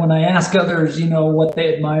 Yeah, when I ask others, what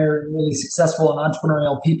they admire in really successful and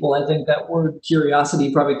entrepreneurial people, I think that word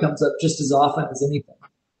curiosity probably comes up just as often as anything,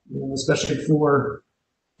 especially for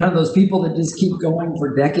kind of those people that just keep going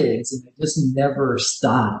for decades and they just never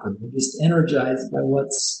stop, and they're just energized by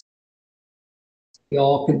what's. We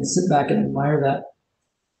all can sit back and admire that.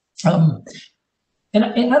 And I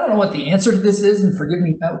don't know what the answer to this is, and forgive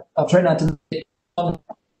me, I'll try not to.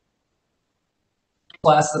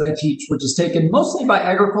 Class that I teach, which is taken mostly by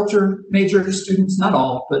agriculture major students, not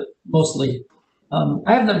all, but mostly. I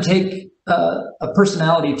have them take a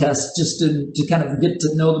personality test just to kind of get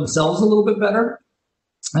to know themselves a little bit better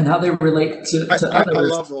and how they relate to others. I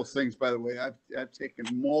love those things, by the way. I've taken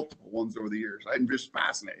multiple ones over the years. I'm just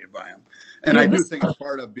fascinated by them. And I do think it's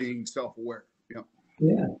part of being self-aware.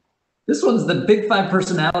 Yeah. This one's the Big Five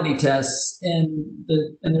personality tests, and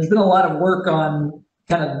there's been a lot of work on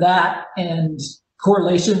kind of that and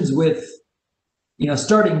correlations with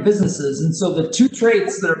starting businesses. And so the two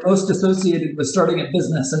traits that are most associated with starting a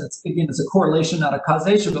business, and it's a correlation, not a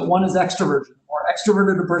causation, but one is extroversion. The more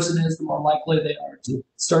extroverted a person is, the more likely they are to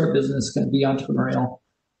start a business, going to be entrepreneurial.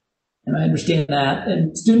 And I understand that.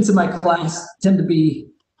 And students in my class tend to be,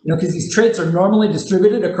 because these traits are normally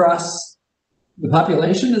distributed across the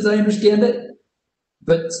population, as I understand it.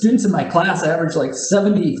 But students in my class average like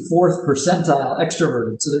 74th percentile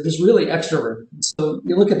extroverted. So they're just really extroverted. So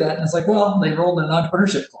you look at that and it's like, well, they enrolled in an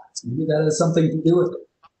entrepreneurship class. Maybe that has something to do with it.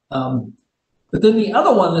 But then the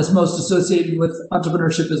other one that's most associated with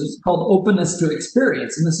entrepreneurship is called openness to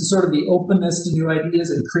experience. And this is sort of the openness to new ideas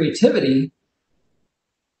and creativity.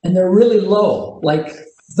 And they're really low, like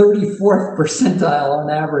 34th percentile on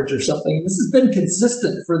average or something. This has been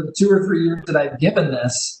consistent for the 2 or 3 years that I've given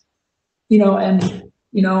this.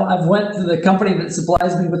 I've went to the company that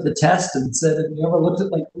supplies me with the test and said, have you ever looked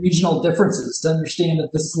at like regional differences to understand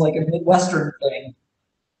that this is like a Midwestern thing,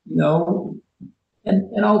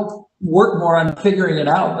 and I'll work more on figuring it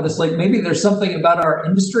out, but it's like, maybe there's something about our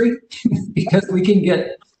industry because we can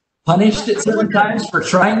get punished at certain times for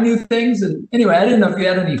trying new things. And anyway, I didn't know if you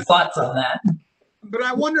had any thoughts on that. But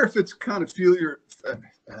I wonder if it's kind of fear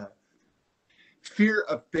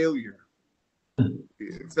of failure.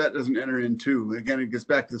 If that doesn't enter in too, again, it gets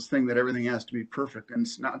back to this thing that everything has to be perfect, and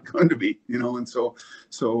it's not going to be, and so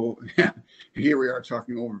yeah, here we are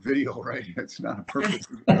talking over video, right? It's not a perfect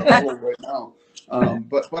world right now,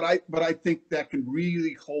 but I think that can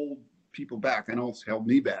really hold people back. I know it's held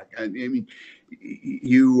me back. I mean,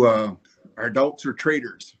 our adults are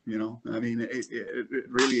traders, I mean, it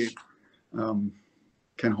really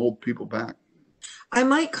can hold people back. I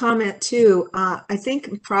might comment too. I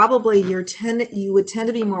think probably you would tend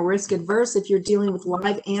to be more risk adverse if you're dealing with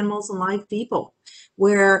live animals and live people,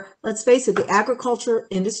 where, let's face it, the agriculture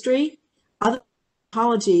industry, other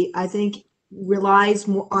ecology, I think relies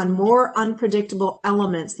on more unpredictable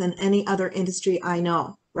elements than any other industry I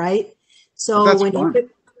know, right? But So that's when fun. you,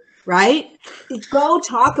 right? Go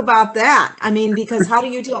talk about that. I mean, because how do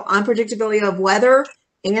you deal unpredictability of weather,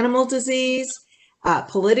 animal disease,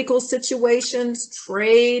 political situations,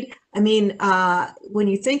 trade? I mean, when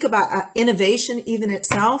you think about innovation, even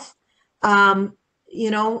itself, I'm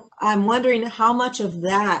wondering how much of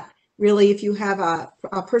that really, if you have a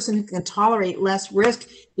person who can tolerate less risk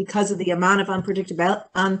because of the amount of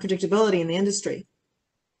unpredictability in the industry.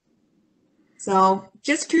 So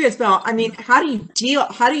just curious, Bill, I mean, how do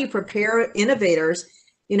you prepare innovators,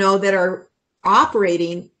 that are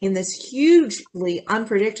operating in this hugely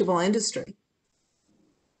unpredictable industry?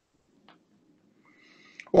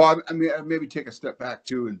 Well, I mean, I'd maybe take a step back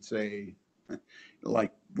too and say,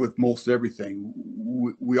 like with most everything,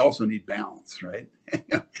 we also need balance, right?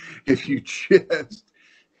 If you just,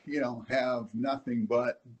 have nothing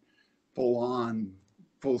but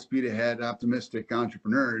full speed ahead, optimistic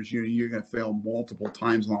entrepreneurs, you're going to fail multiple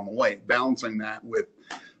times along the way. Balancing that with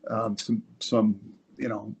some,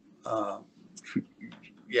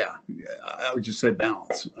 yeah, I would just say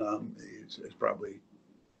balance is probably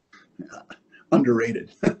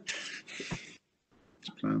underrated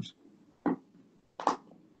sometimes.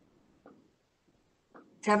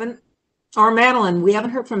 Kevin or Madeline? We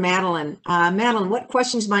haven't heard from Madeline. Madeline, what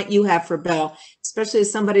questions might you have for Bill, especially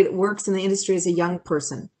as somebody that works in the industry as a young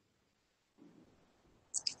person?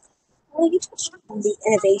 Well, you touched on the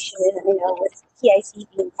innovation, with PIC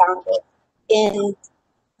being founded in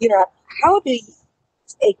Europe. How do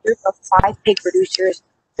a group of 5 pig producers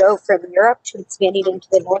go from Europe to expanding into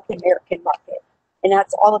the North American market? And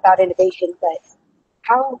that's all about innovation, but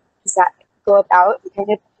how does that go about? It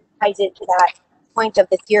kind of ties into that point of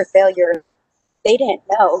the fear of failure. They didn't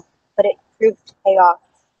know, but it proved to pay off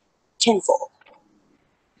tenfold.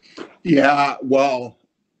 Yeah, well,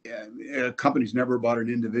 company's never about an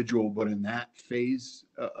individual, but in that phase,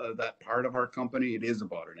 that part of our company, it is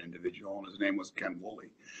about an individual, and his name was Ken Woolley.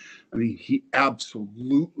 I mean, he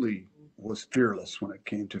absolutely was fearless when it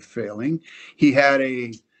came to failing. He had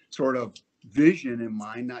a sort of vision in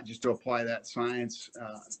mind, not just to apply that science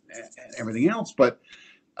and everything else, but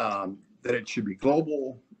that it should be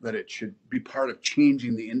global, that it should be part of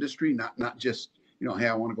changing the industry, not just, hey,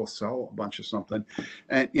 I want to go sell a bunch of something.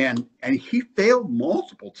 And he failed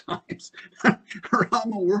multiple times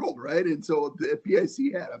around the world, right? And so the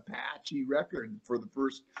PIC had a patchy record for the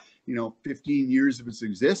first, 15 years of its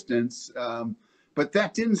existence. But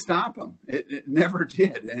that didn't stop him. It never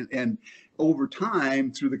did. And over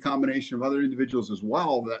time, through the combination of other individuals as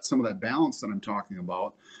well, that some of that balance that I'm talking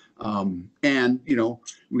about.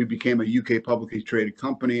 We became a UK publicly traded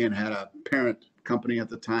company and had a parent company at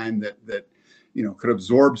the time that could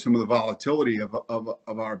absorb some of the volatility of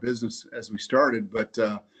our business as we started. But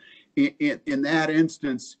in that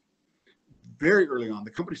instance, very early on,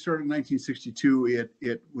 the company started in 1962.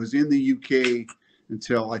 It was in the UK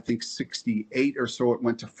until I think 68 or so. It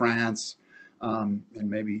went to France and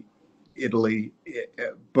maybe Italy.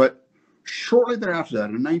 But shortly thereafter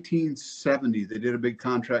that, in 1970, they did a big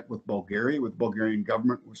contract with Bulgaria, with the Bulgarian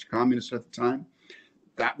government, which was communist at the time.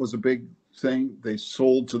 That was a big thing. They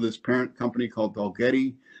sold to this parent company called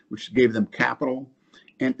Dalgety, which gave them capital.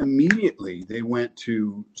 And immediately they went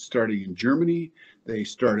to starting in Germany. They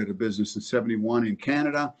started a business in 71 in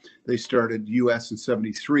Canada. They started US in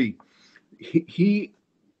 73. He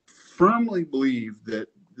firmly believed that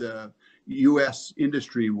the U.S.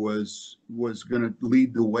 industry was going to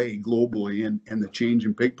lead the way globally in the change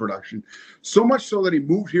in pig production. So much so that he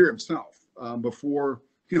moved here himself before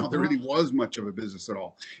there really was much of a business at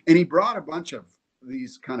all. And he brought a bunch of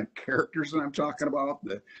these kind of characters that I'm talking about,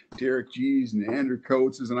 the Derek G's and the Andrew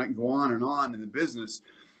Coates, and I can go on in the business.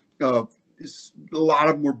 A lot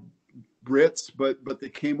of them were Brits, but they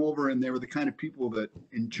came over and they were the kind of people that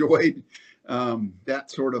enjoyed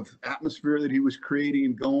that sort of atmosphere that he was creating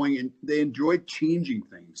and going, and they enjoyed changing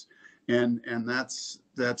things, and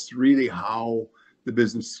that's really how the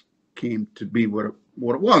business came to be what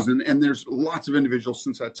it was. And there's lots of individuals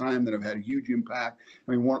since that time that have had a huge impact.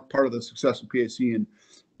 I mean, one part of the success of PIC in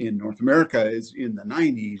North America is in the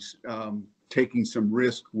 90s. Taking some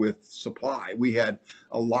risk with supply. We had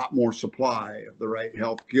a lot more supply of the right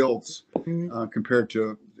health gilts compared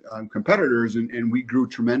to competitors, and we grew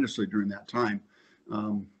tremendously during that time.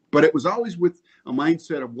 But it was always with a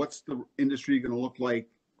mindset of what's the industry going to look like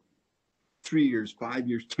 3 years, 5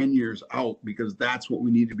 years, 10 years out, because that's what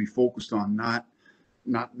we need to be focused on, not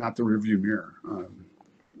the rearview mirror.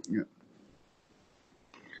 Yeah.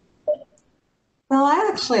 Well, I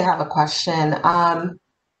actually have a question.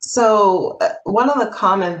 So one of the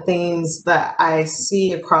common themes that I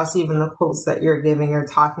see across even the quotes that you're giving are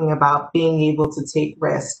talking about being able to take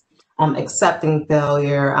risks, accepting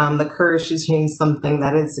failure, the courage to change something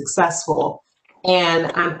that is successful.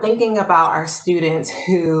 And I'm thinking about our students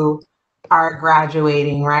who are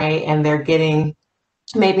graduating, right? And they're getting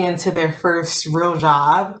maybe into their first real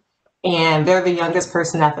job, and they're the youngest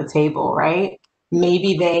person at the table, right?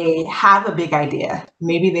 Maybe they have a big idea.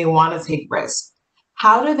 Maybe they want to take risks.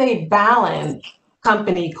 How do they balance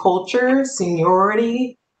company culture,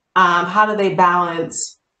 seniority? How do they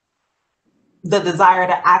balance the desire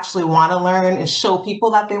to actually want to learn and show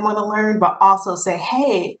people that they want to learn, but also say,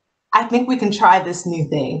 hey, I think we can try this new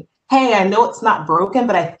thing. Hey, I know it's not broken,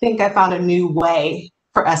 but I think I found a new way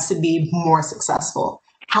for us to be more successful.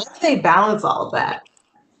 How do they balance all of that?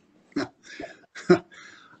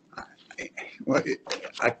 Well,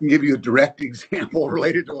 I can give you a direct example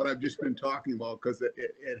related to what I've just been talking about, because it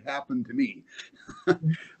happened to me.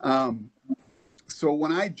 So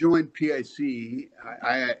when I joined PIC,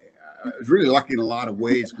 I was really lucky in a lot of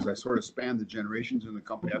ways, because I sort of spanned the generations in the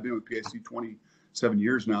company. I've been with PIC 27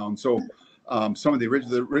 years now. And so some of the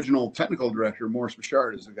original technical director, Morris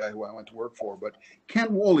Bouchard, is the guy who I went to work for. But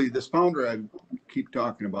Ken Woolley, this founder I keep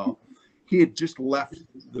talking about, he had just left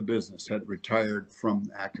the business, had retired from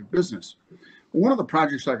active business. One of the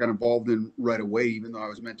projects I got involved in right away, even though I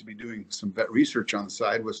was meant to be doing some vet research on the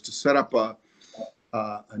side, was to set up a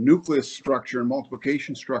nucleus structure and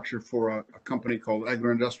multiplication structure for a company called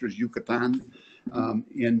Agroindustrias Yucatan,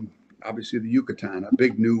 in obviously the Yucatan, a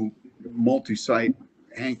big new multi-site.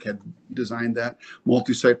 Hank had designed that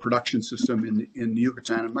multi-site production system in the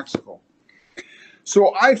Yucatan in Mexico.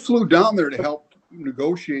 So I flew down there to help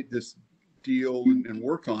negotiate this deal and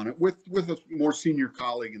work on it with a more senior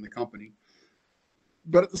colleague in the company.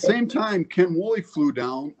 But at the same time, Ken Woolley flew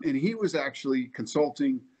down, and he was actually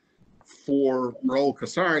consulting for Raul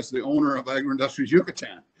Casares, the owner of Agroindustrias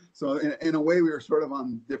Yucatan. So in a way, we were sort of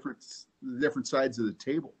on different sides of the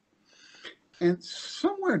table. And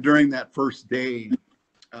somewhere during that first day,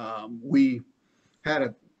 we had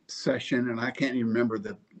a session, and I can't even remember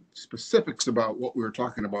the specifics about what we were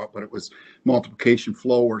talking about, but it was multiplication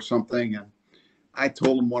flow or something. And I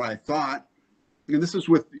told him what I thought. And this is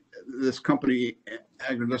with this company,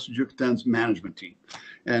 Agroindustrias Yucatan's management team,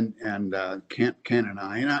 and Ken and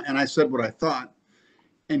I. And I said what I thought.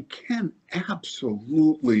 And Ken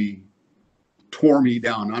absolutely tore me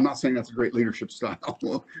down. I'm not saying that's a great leadership style.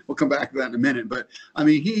 We'll come back to that in a minute. But I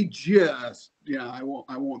mean, he just, I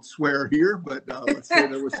won't swear here, but let's say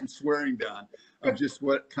there was some swearing done of just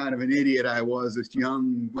what kind of an idiot I was, this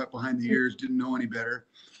young, wet behind the ears, didn't know any better.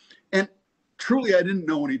 And truly, I didn't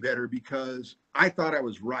know any better, because I thought I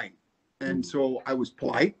was right. And so I was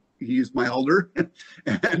polite. He is my elder,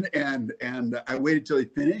 and I waited till he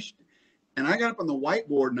finished. And I got up on the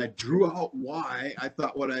whiteboard and I drew out why I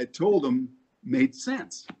thought what I had told him made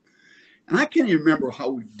sense. And I can't even remember how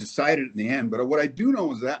we decided in the end, but what I do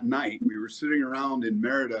know is that night we were sitting around in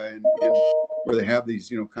Merida, and where they have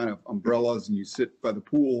these, kind of umbrellas, and you sit by the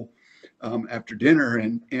pool after dinner.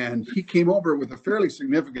 And he came over with a fairly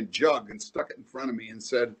significant jug and stuck it in front of me and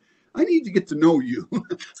said, I need to get to know you.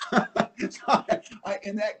 So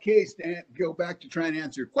in that case, to go back to try and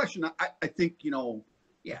answer your question, I think,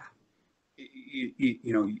 yeah,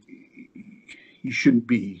 you shouldn't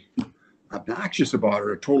be obnoxious about it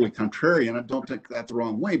or totally contrarian. I don't think that's the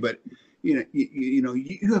wrong way, but you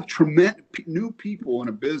have tremendous new people in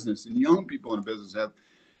a business, and young people in a business have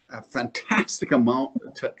a fantastic amount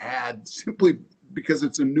to add, simply because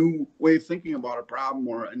it's a new way of thinking about a problem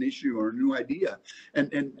or an issue or a new idea. And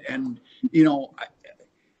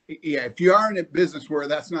if you are in a business where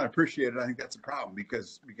that's not appreciated, I think that's a problem,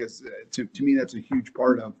 because to me, that's a huge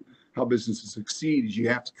part of how businesses succeed, is you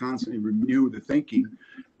have to constantly renew the thinking,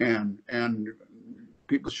 and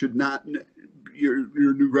people should not, your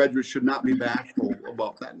new graduates should not be bashful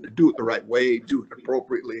about that. Do it the right way, do it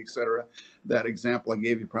appropriately, etc. That example I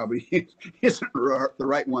gave you probably isn't the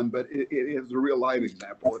right one, but it is a real live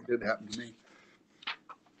example. It did happen to me.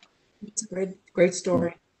 It's a great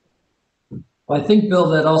story. Well, I think, Bill,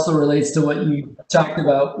 that also relates to what you talked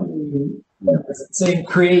about, saying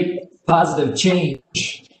create positive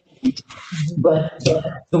change. But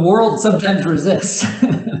the world sometimes resists,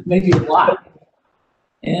 maybe a lot.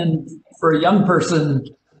 And for a young person,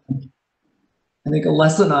 I think a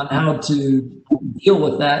lesson on how to deal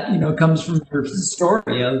with that, comes from your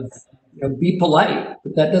story of be polite,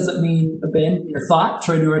 but that doesn't mean abandon your thought.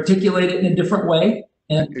 Try to articulate it in a different way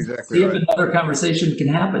and Exactly see right. if another conversation can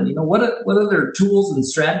happen. What other tools and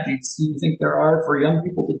strategies do you think there are for young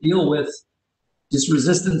people to deal with just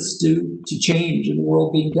resistance to change and the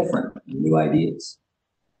world being different and new ideas?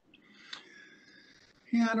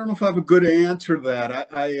 Yeah, I don't know if I have a good answer to that.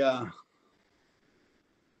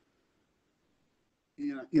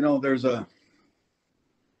 There's a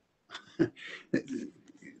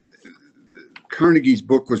Carnegie's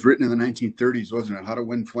book was written in the 1930s, wasn't it? How to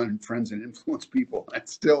Win Friends and Influence People.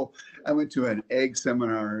 I went to an egg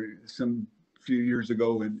seminar some few years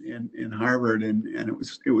ago in Harvard, and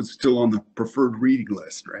it was still on the preferred reading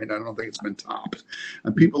list, right? I don't think it's been topped.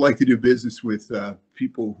 And people like to do business with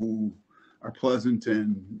people who are pleasant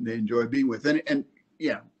and they enjoy being with. And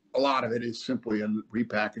yeah, a lot of it is simply a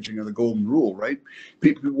repackaging of the golden rule, right?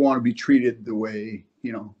 People want to be treated the way,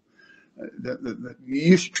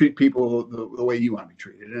 you should treat people the way you want to be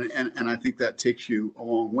treated. And I think that takes you a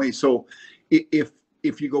long way. So if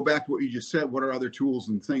you go back to what you just said, what are other tools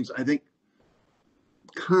and things? I think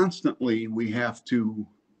constantly we have to,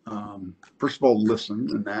 first of all, listen,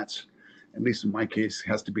 and that's, at least in my case,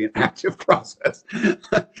 has to be an active process.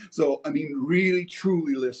 So, I mean, really,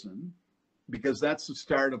 truly listen, because that's the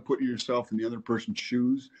start of putting yourself in the other person's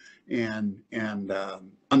shoes and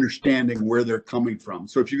understanding where they're coming from.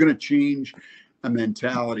 So if you're going to change a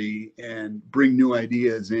mentality and bring new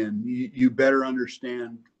ideas in, you better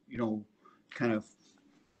understand, kind of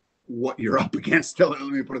what you're up against. Let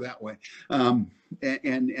me put it that way. And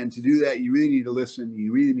to do that, you really need to listen.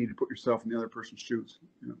 You really need to put yourself in the other person's shoes.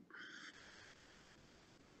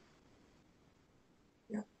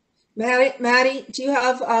 Yeah. Maddie, do you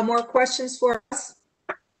have more questions for us?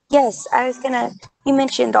 Yes, you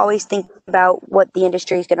mentioned always think about what the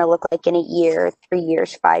industry is going to look like in a year, 3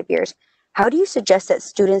 years, 5 years. How do you suggest that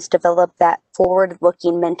students develop that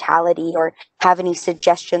forward-looking mentality, or have any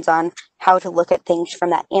suggestions on how to look at things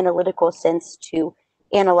from that analytical sense to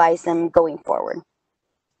analyze them going forward?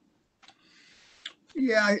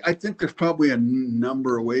 Yeah, I think there's probably a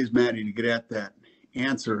number of ways, Maddie, to get at that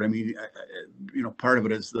answer. I mean, part of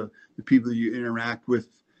it is the people you interact with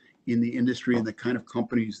in the industry and the kind of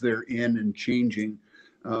companies they're in and changing.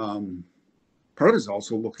 Part of it is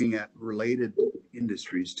also looking at related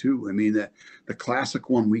industries too. I mean, the classic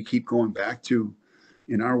one we keep going back to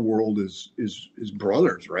in our world is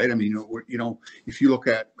brothers, right? I mean, if you look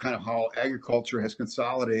at kind of how agriculture has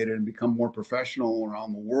consolidated and become more professional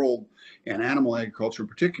around the world, and animal agriculture in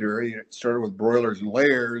particular, it started with broilers and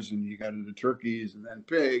layers, and you got into turkeys and then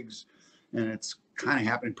pigs, and it's kind of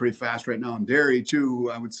happening pretty fast right now in dairy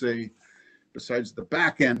too. I would say, besides the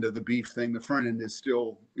back end of the beef thing, the front end is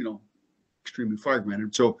still, extremely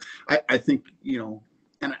fragmented. So I think,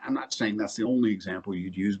 and I'm not saying that's the only example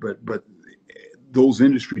you'd use, but those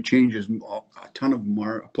industry changes, a ton of them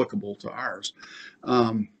are applicable to ours.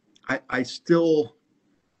 I still,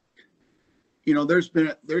 there's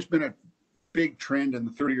been a big trend in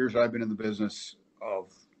the 30 years I've been in the business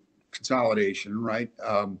of consolidation, right?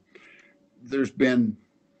 There's been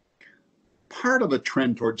part of a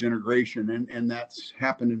trend towards integration, and that's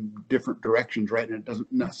happened in different directions, right? And it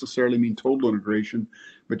doesn't necessarily mean total integration,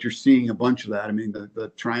 but you're seeing a bunch of that. I mean,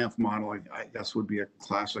 the Triumph model, I guess, would be a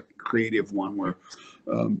classic creative one where,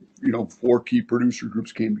 4 key producer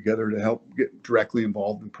groups came together to help get directly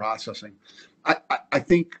involved in processing. I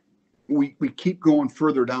think we keep going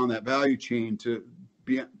further down that value chain to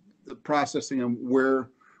be the processing and where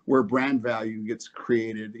brand value gets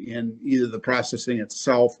created in either the processing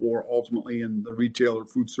itself or ultimately in the retail or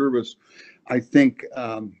food service. I think,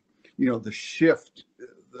 the shift,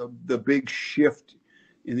 the big shift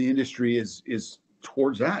in the industry is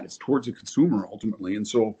towards that. It's towards the consumer ultimately. And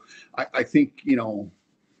so I think,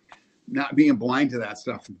 not being blind to that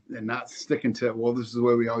stuff and not sticking to, well, this is the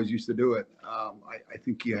way we always used to do it. I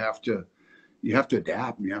think you have to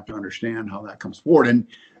adapt, and you have to understand how that comes forward. And,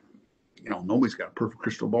 nobody's got a perfect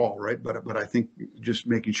crystal ball, right? But I think just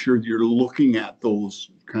making sure that you're looking at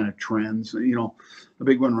those kind of trends. A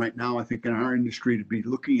big one right now, I think, in our industry to be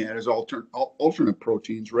looking at is alternate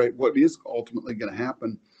proteins, right? What is ultimately going to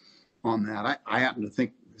happen on that? I happen to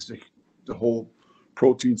think the whole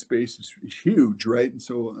protein space is huge, right? And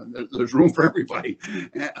so there's room for everybody.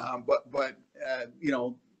 But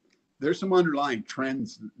there's some underlying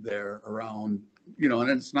trends there around, and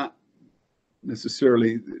it's not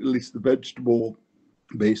necessarily, at least the vegetable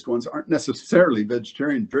based ones aren't necessarily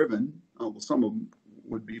vegetarian driven, although some of them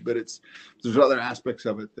would be, but there's other aspects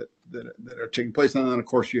of it that are taking place. And then of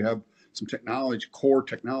course you have some technology, core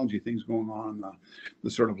technology things going on in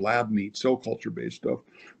the sort of lab meat, cell culture based stuff.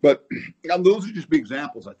 But those are just big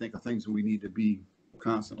examples, I think, of things that we need to be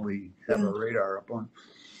constantly have our radar up on.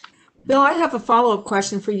 Bill, I have a follow-up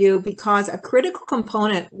question for you, because a critical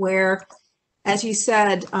component where, as you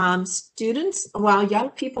said, students, well, young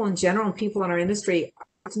people in general and people in our industry,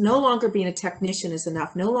 it's no longer being a technician is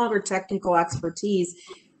enough, no longer technical expertise.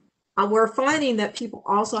 We're finding that people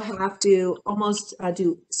also have to almost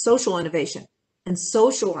do social innovation and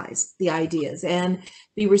socialize the ideas and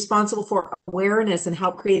be responsible for awareness and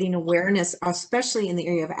help creating awareness, especially in the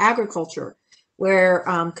area of agriculture,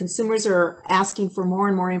 where consumers are asking for more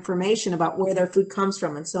and more information about where their food comes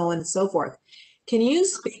from and so on and so forth. Can you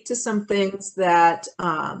speak to some things that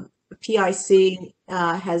PIC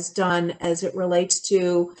has done as it relates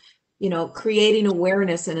to, creating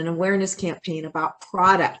awareness and an awareness campaign about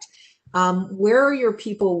product? Where are your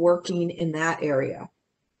people working in that area?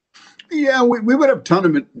 Yeah, we would have a ton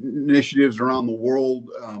of initiatives around the world.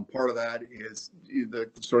 Part of that is the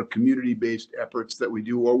sort of community-based efforts that we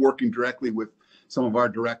do, or working directly with some of our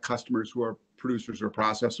direct customers who are producers or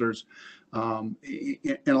processors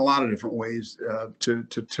in a lot of different ways to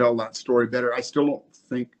tell that story better. I still don't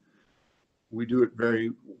think we do it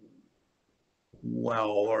very well,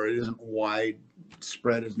 or it isn't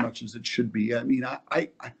widespread as much as it should be. I mean,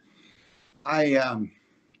 I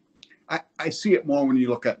see it more when you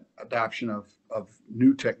look at adoption of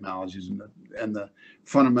new technologies and the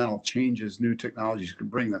fundamental changes new technologies can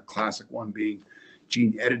bring. The classic one being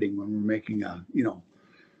gene editing, when we're making a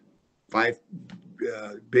 5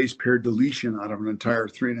 base pair deletion out of an entire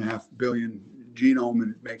 3.5 billion genome,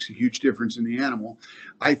 and it makes a huge difference in the animal.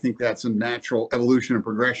 I think that's a natural evolution and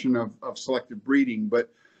progression of selective breeding, but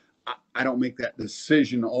I don't make that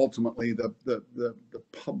decision. Ultimately, the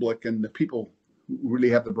public and the people who really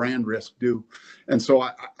have the brand risk do. And so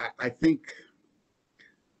I think,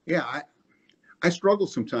 yeah, I struggle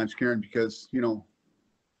sometimes, Karen, because,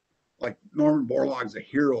 like Norman Borlaug's a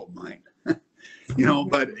hero of mine,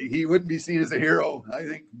 but he wouldn't be seen as a hero, I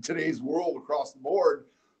think, in today's world across the board.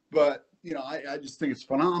 But, I just think it's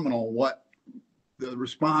phenomenal what the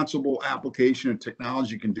responsible application of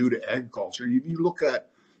technology can do to agriculture. You look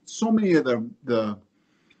at so many of the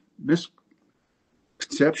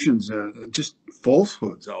misconceptions, just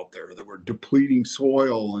falsehoods out there that we're depleting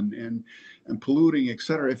soil and polluting, et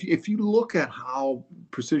cetera. If you look at how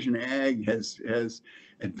precision ag has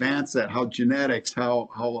advanced that, how genetics, how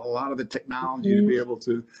a lot of the technology to be able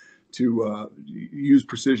to use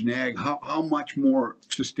precision ag, how much more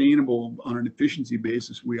sustainable on an efficiency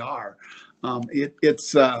basis we are. I think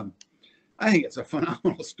it's a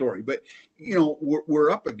phenomenal story, but we're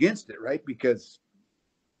up against it, right? Because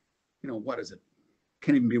what is it?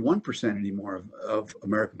 Can't even be 1% anymore of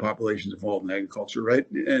American populations involved in agriculture, right?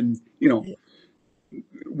 And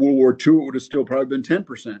World War II, it would have still probably been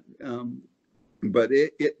 10%. But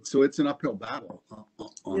so it's an uphill battle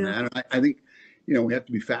on that. And I think we have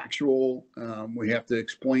to be factual. We have to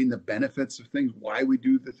explain the benefits of things, why we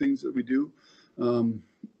do the things that we do, and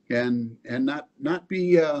not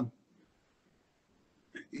be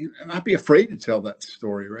afraid to tell that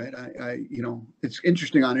story, right? It's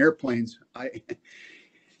interesting on airplanes.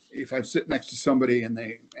 If I sit next to somebody and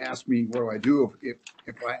they ask me what do I do,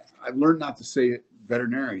 I've learned not to say it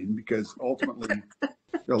veterinarian, because ultimately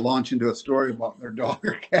they'll launch into a story about their dog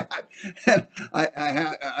or cat. And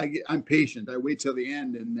I'm patient. I wait till the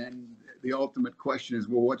end, and then the ultimate question is,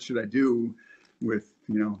 well, what should I do with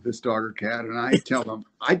this dog or cat? And I tell them,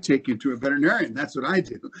 I'd take you to a veterinarian. That's what I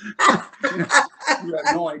do. You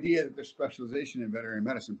have no idea that there's specialization in veterinary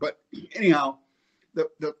medicine. But anyhow,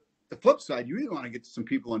 the flip side, you really want to get some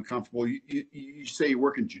people uncomfortable. You say you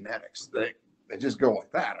work in genetics. They just go like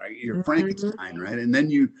that, right? You're Frankenstein, right? And then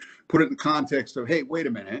you put it in the context of, hey, wait a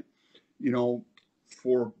minute.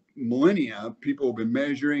 For millennia, people have been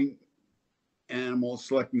measuring animals,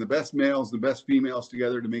 selecting the best males, the best females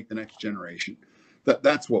together to make the next generation.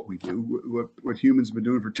 That's what we do, what humans have been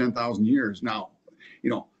doing for 10,000 years. Now,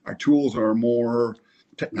 our tools are more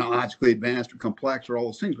technologically advanced or complex or all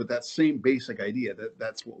those things, but that same basic idea,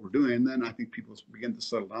 that's what we're doing. And then I think people begin to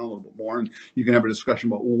settle down a little bit more, and you can have a discussion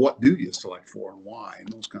about, well, what do you select for and why, and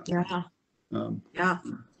those kinds of things. Yeah.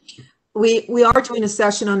 We are doing a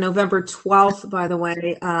session on November 12th, by the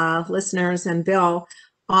way, listeners, and Bill,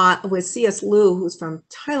 with C.S. Liu, who's from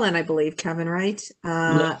Thailand, I believe, Kevin, right?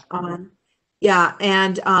 Yeah,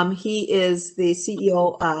 and he is the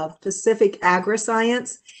CEO of Pacific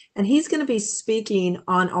Agriscience, and he's going to be speaking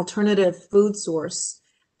on alternative food source,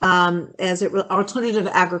 alternative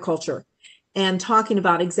agriculture, and talking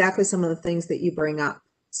about exactly some of the things that you bring up.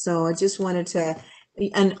 So I just wanted to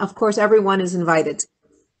And of course, everyone is invited.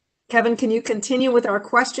 Kevin, can you continue with our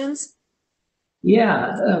questions?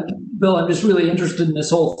 Yeah, Bill, I'm just really interested in this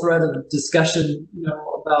whole thread of discussion,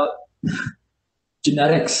 about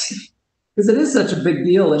genetics, because it is such a big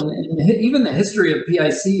deal, and even the history of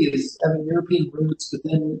PIC is having European roots, but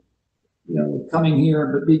then, coming here,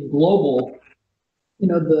 but being global.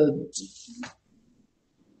 The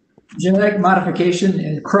genetic modification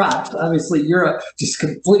in crops, obviously Europe just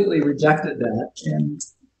completely rejected that, and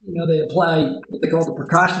they apply what they call the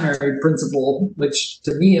precautionary principle, which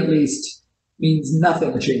to me at least means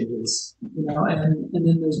nothing changes, and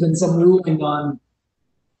then there's been some ruling on,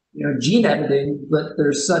 gene editing, but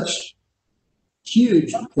there's such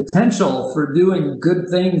huge potential for doing good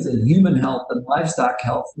things in human health and livestock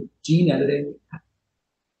health with gene editing.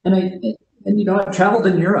 And I've traveled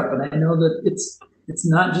in Europe, and I know that it's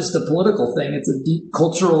not just a political thing; it's a deep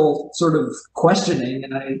cultural sort of questioning,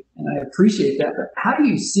 and I appreciate that. But how do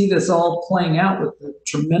you see this all playing out with the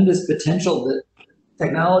tremendous potential that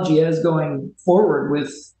technology has going forward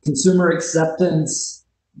with consumer acceptance,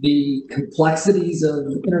 the complexities of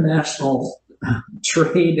international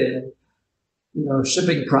trade, and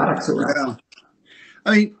shipping products around? Yeah.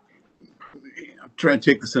 I mean, I'm trying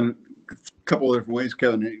to take this in a couple of different ways,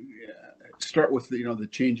 Kevin. Start with the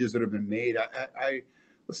changes that have been made. I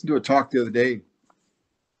listened to a talk the other day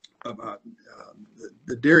about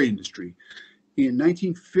the dairy industry. In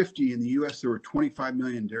 1950, in the U.S., there were 25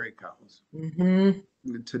 million dairy cows. Mm-hmm.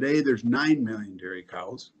 And today, there's 9 million dairy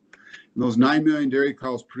cows. And those 9 million dairy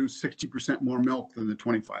cows produce 60% more milk than the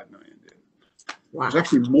 25 million did. Wow. There's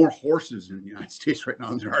actually more horses in the United States right now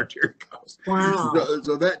than there are dairy cows. Wow.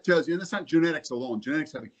 So that tells you, and that's not genetics alone.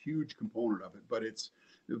 Genetics have a huge component of it, but it's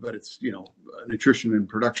nutrition and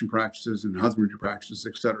production practices and husbandry practices,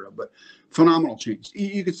 et cetera. But phenomenal change.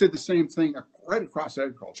 You could say the same thing right across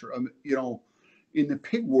agriculture. In the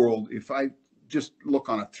pig world, if I just look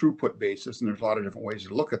on a throughput basis, and there's a lot of different ways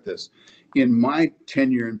to look at this. In my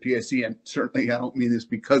tenure in PIC, and certainly I don't mean this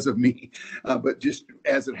because of me, but just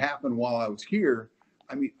as it happened while I was here,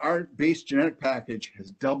 I mean, our base genetic package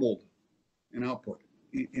has doubled in output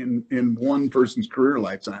in one person's career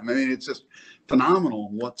lifetime. I mean, it's just phenomenal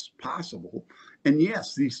what's possible. And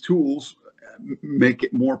yes, these tools make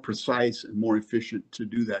it more precise and more efficient to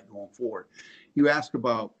do that going forward. You ask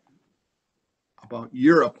about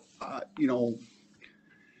Europe,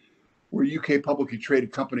 we're a UK publicly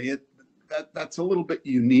traded company. That's a little bit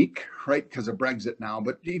unique, right, because of Brexit now.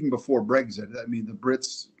 But even before Brexit, I mean, the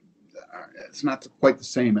Brits, it's not quite the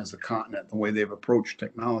same as the continent, the way they've approached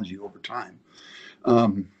technology over time.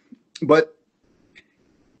 But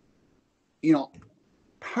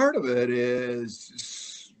part of it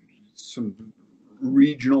is some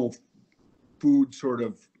regional food sort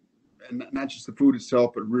of, and not just the food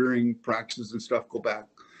itself, but rearing practices and stuff go back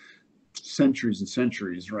centuries and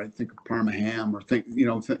centuries, right? Think of Parma ham, or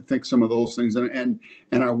think some of those things, and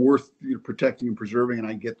are worth protecting and preserving. And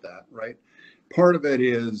I get that, right? Part of it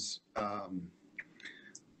is,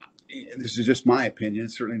 this is just my opinion,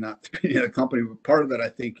 it's certainly not the opinion of the company, but part of it I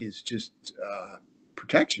think is just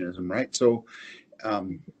protectionism, right? So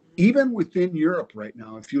even within Europe right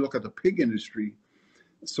now, if you look at the pig industry,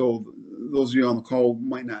 so those of you on the call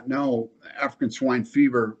might not know, African swine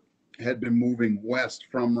fever had been moving west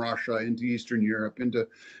from Russia into Eastern Europe, into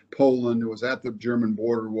Poland. It was at the German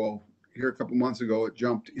border. Well, here a couple months ago, it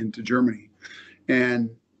jumped into Germany. And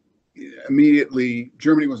immediately,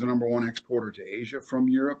 Germany was the #1 exporter to Asia from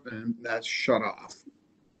Europe, and that's shut off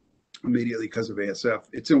immediately because of ASF.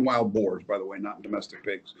 It's in wild boars, by the way, not in domestic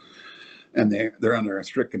pigs. And they're under a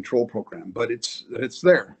strict control program, but it's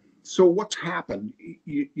there. So what's happened,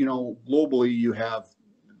 globally, you have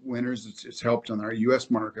winners. It's helped on our U.S.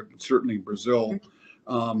 market, but certainly Brazil.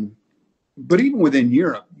 But even within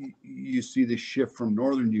Europe, you see this shift from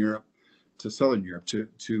Northern Europe to Southern Europe,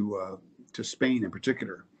 to Spain in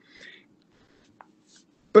particular.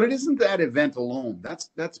 But it isn't that event alone.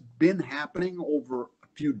 That's been happening over a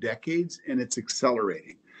few decades, and it's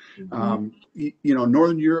accelerating.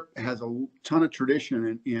 Northern Europe has a ton of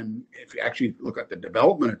tradition in if you actually look at the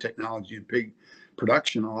development of technology in pig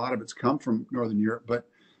production, a lot of it's come from Northern Europe, but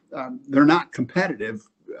they're not competitive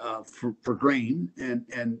for grain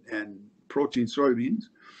and protein soybeans.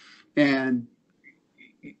 And,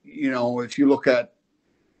 if you look at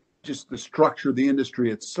just the structure of the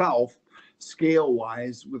industry itself, scale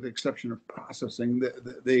wise, with the exception of processing,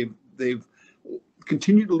 they've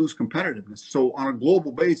continue to lose competitiveness. So on a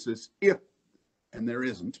global basis, and there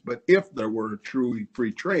isn't, but if there were a truly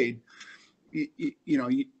free trade,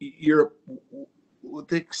 Europe, with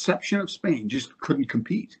the exception of Spain, just couldn't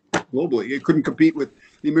compete. globally. It couldn't compete with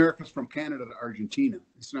the Americas from Canada to Argentina.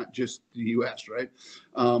 It's not just the U.S., right?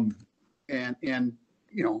 And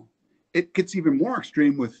you know, it gets even more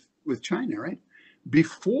extreme with China, right?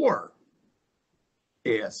 Before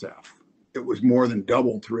ASF, it was more than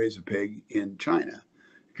double to raise a pig in China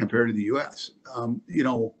compared to the U.S. You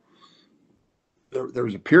know, there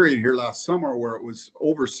was a period here last summer where it was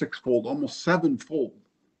over sixfold, almost sevenfold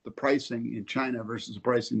the pricing in China versus the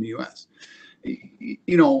price in the U.S.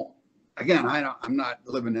 You know, again, I'm not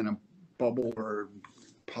living in a bubble or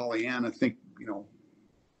Pollyanna. I think, you know,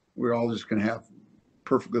 we're all just going to have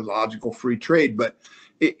perfectly logical free trade. But,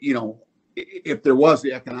 you know, if there was,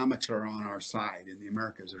 the economics are on our side in the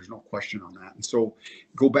Americas. There's no question on that. And so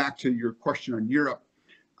go back to your question on Europe.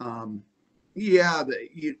 Yeah,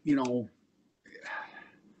 you know,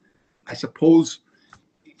 I suppose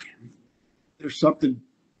there's something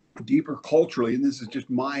deeper culturally, and this is just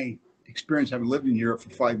my experience having lived in Europe for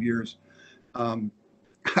 5 years.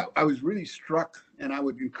 I was really struck, and I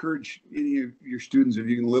would encourage any of your students, if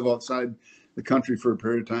you can live outside the country for a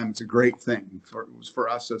period of time, it's a great thing. It was for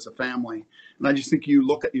us as a family. And I just think you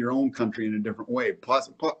look at your own country in a different way,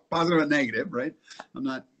 positive and negative, right? I'm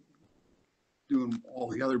not doing all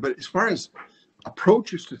the other, but as far as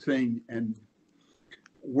approaches to things and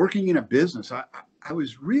working in a business, I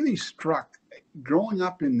was really struck growing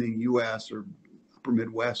up in the U.S. or upper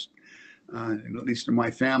Midwest, at least in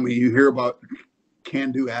my family. You hear about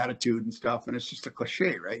can-do attitude and stuff, and it's just a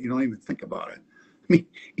cliche, right? You don't even think about it. I mean,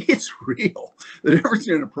 it's real. The difference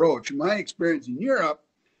in approach. In my experience in Europe,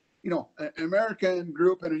 you know, an American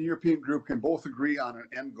group and a European group can both agree on an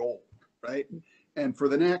end goal, right? And for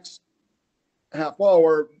the next half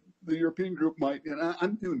hour, the European group might, and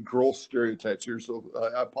I'm doing gross stereotypes here, so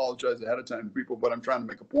I apologize ahead of time to people, but I'm trying to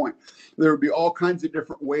make a point. There would be all kinds of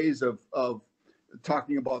different ways of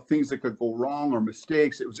talking about things that could go wrong or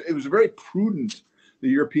mistakes. It was a very prudent, the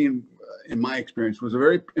European, in my experience, was a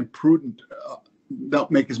very imprudent,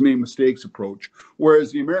 don't make as many mistakes approach.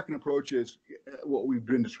 Whereas the American approach is what we've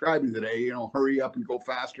been describing today, you know, hurry up and go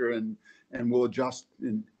faster and we'll adjust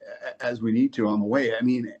as we need to on the way. I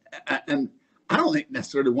mean, and I don't think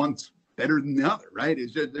necessarily one's better than the other, right?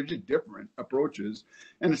 They're just different approaches,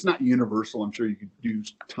 and it's not universal. I'm sure you could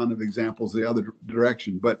use a ton of examples the other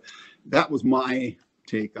direction, but that was my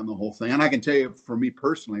take on the whole thing. And I can tell you, for me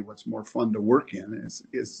personally, what's more fun to work in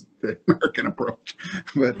is the American approach,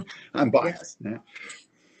 but I'm biased. Yeah.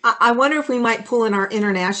 I wonder if we might pull in our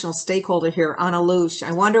international stakeholder here, Anna Lush.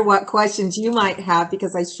 I wonder what questions you might have,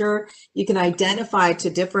 because I'm sure you can identify to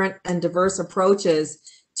different and diverse approaches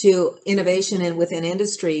to innovation and within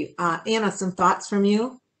industry. Anna, some thoughts from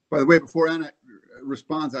you? By the way, before Anna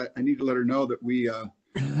responds, I need to let her know that we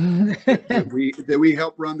that we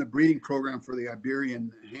help run the breeding program for the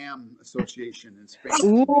Iberian Ham Association in Spain.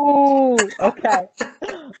 Ooh, okay.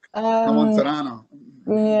 Serrano.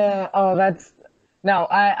 Yeah. Oh, that's no.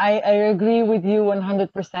 I agree with you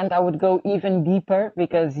 100%. I would go even deeper,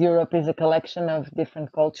 because Europe is a collection of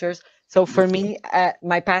different cultures. So for me,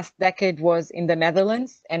 my past decade was in the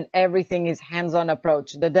Netherlands, and everything is hands-on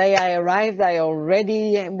approach. The day I arrived, I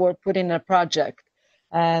already were put in a project.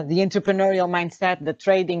 The entrepreneurial mindset, the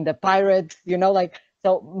trading, the pirates, you know, like,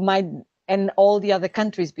 so and all the other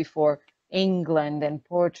countries before, England and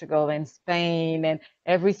Portugal and Spain, and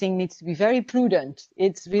everything needs to be very prudent.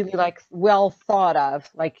 It's really like well thought of.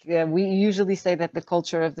 Like we usually say that the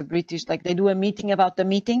culture of the British, like they do a meeting about the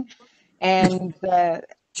meeting. And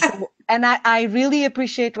and I really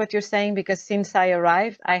appreciate what you're saying, because since I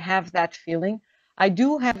arrived, I have that feeling. I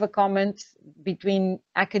do have a comment between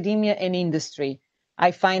academia and industry.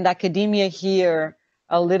 I find academia here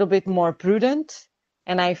a little bit more prudent,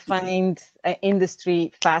 and I find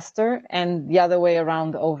industry faster, and the other way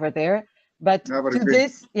around over there. But to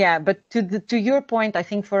this, yeah, but to your point, I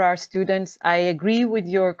think for our students, I agree with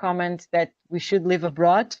your comment that we should live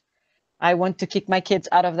abroad. I want to kick my kids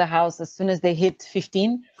out of the house as soon as they hit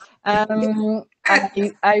 15.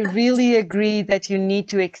 I really agree that you need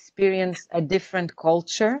to experience a different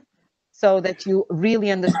culture so that you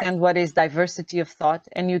really understand what is diversity of thought.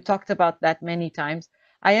 And you talked about that many times.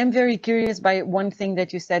 I am very curious by one thing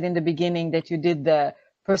that you said in the beginning, that you did the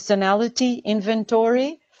personality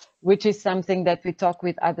inventory, which is something that we talk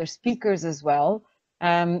with other speakers as well.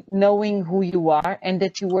 Knowing who you are, and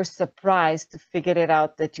that you were surprised to figure it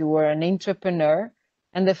out that you were an entrepreneur,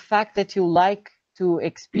 and the fact that you like to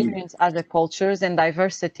experience other cultures and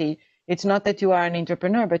diversity. It's not that you are an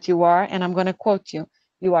entrepreneur, but you are, and I'm going to quote you,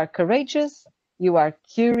 you are courageous, you are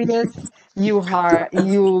curious, you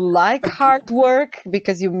like hard work,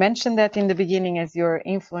 because you mentioned that in the beginning as your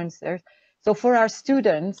influencer. So for our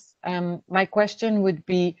students, my question would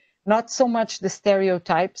be, not so much the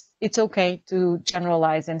stereotypes. It's okay to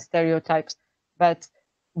generalize in stereotypes, but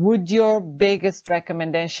would your biggest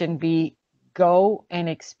recommendation be go and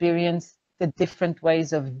experience the different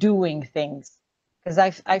ways of doing things? Because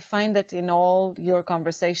I find that in all your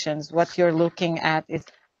conversations, what you're looking at is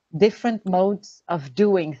different modes of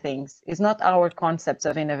doing things. It's not our concepts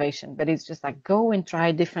of innovation, but it's just like go and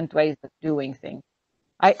try different ways of doing things.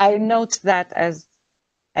 I note that as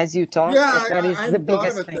you talk, Yeah, that is I the hadn't thought of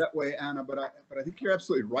biggest it thing. that way, Anna, but I think you're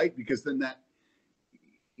absolutely right, because then that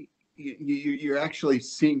you're actually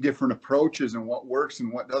seeing different approaches and what works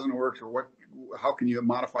and what doesn't work, or how can you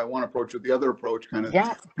modify one approach with the other approach, kind of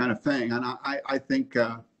thing. And I think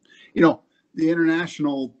you know, the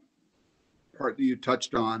international part that you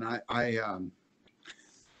touched on, I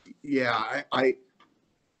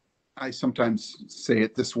sometimes say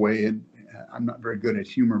it this way, and I'm not very good at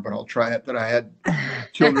humor, but I'll try it. That I had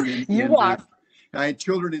children I had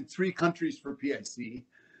children in 3 countries for PIC.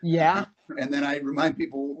 Yeah. And then I remind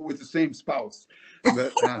people with the same spouse.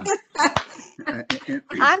 But,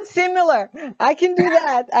 I'm similar. I can do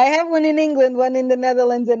that. I have one in England, one in the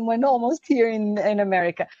Netherlands, and one almost here in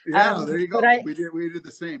America. Yeah, there you go. We did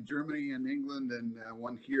the same. Germany and England, and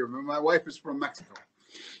one here. My wife is from Mexico.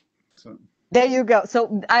 So there you go.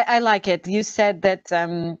 So I like it. You said that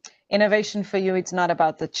innovation for you, it's not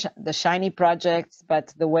about the shiny projects,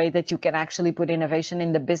 but the way that you can actually put innovation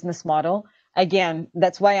in the business model. Again,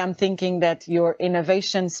 that's why I'm thinking that your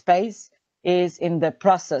innovation space is in the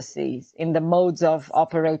processes, in the modes of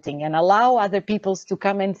operating, and allow other people to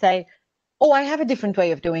come and say, oh, I have a different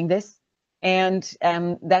way of doing this. And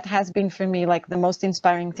that has been for me like the most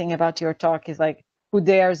inspiring thing about your talk is like, who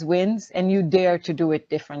dares wins, and you dare to do it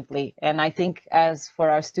differently. And I think as for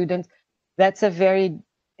our students, that's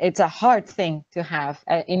it's a hard thing to have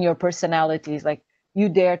in your personalities, like you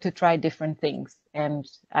dare to try different things. And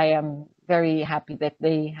I am very happy that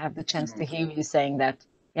they have the chance to hear you saying that.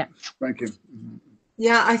 Yeah. Thank you.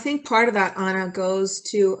 Yeah, I think part of that, Anna, goes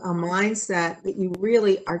to a mindset that you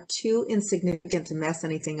really are too insignificant to mess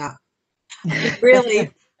anything up. Really,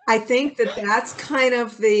 I think that that's kind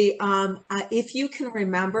of the, if you can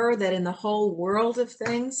remember that in the whole world of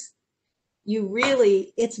things,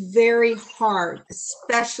 it's very hard,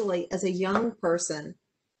 especially as a young person,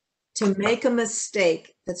 to make a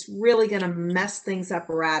mistake that's really going to mess things up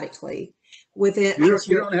radically with it.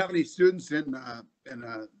 You don't have any students in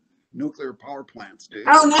nuclear power plants, do you?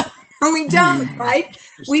 Oh, no, we don't, right?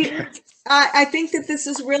 I think that this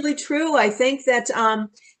is really true. I think that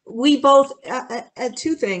we both,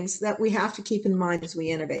 2 things that we have to keep in mind as we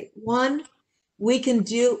innovate. One, we can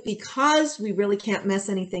do, because we really can't mess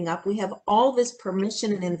anything up, we have all this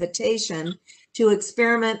permission and invitation to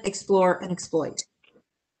experiment, explore, and exploit.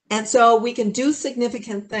 And so we can do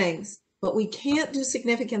significant things, but we can't do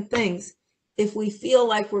significant things if we feel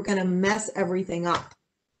like we're going to mess everything up.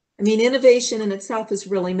 I mean, innovation in itself is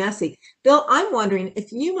really messy. Bill, I'm wondering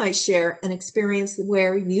if you might share an experience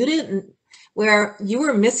where you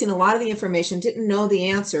were missing a lot of the information, didn't know the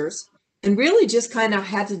answers, and really just kind of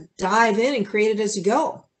had to dive in and create it as you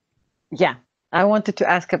go. Yeah, I wanted to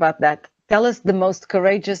ask about that. Tell us the most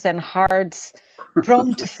courageous and hard,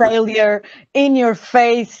 prone to failure, in your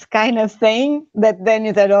face kind of thing that then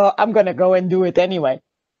you said, oh, I'm going to go and do it anyway.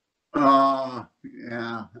 Yeah,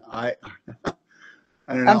 I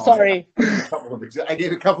don't know. I'm sorry. I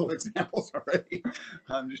gave a couple of examples already.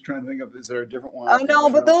 I'm just trying to think of, is there a different one? Oh, no,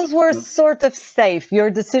 but those were sort of safe. Your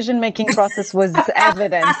decision-making process was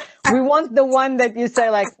evident. We want the one that you say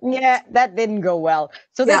like, yeah, that didn't go well.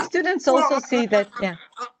 So that students also see that, yeah.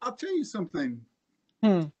 I'll tell you something.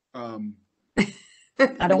 I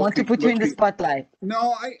don't want to put you in the spotlight.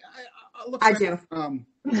 No, I do.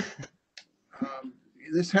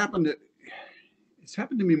 This happened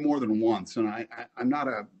to me more than once, and I'm not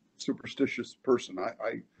a superstitious person.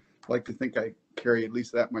 I like to think I carry at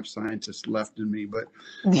least that much scientist left in me, but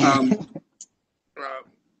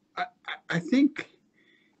I think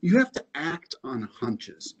you have to act on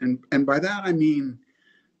hunches, and by that I mean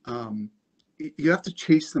you have to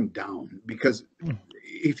chase them down, because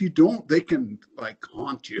if you don't, they can like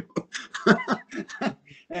haunt you.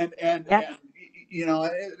 and you know,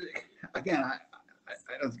 again, I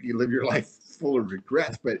don't think you live your life full of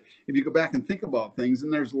regrets, but if you go back and think about things,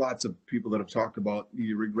 and there's lots of people that have talked about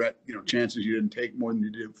you regret, chances you didn't take more than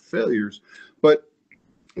you did failures, but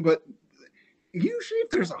usually if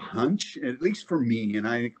there's a hunch, at least for me, and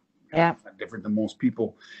I am different than most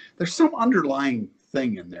people, there's some underlying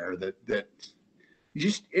thing in there that you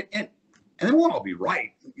just and it won't all be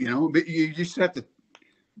right, but you just have to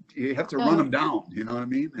run them down, you know what I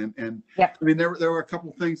mean? And I mean, there were a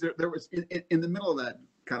couple of things there was in the middle of that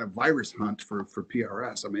kind of virus hunt for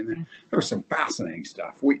PRS. I mean, there was some fascinating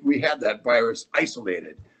stuff. We had that virus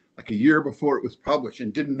isolated like a year before it was published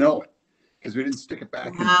and didn't know it because we didn't stick it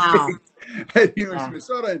back at University of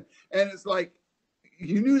Minnesota. And it's like,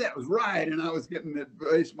 you knew that was right. And I was getting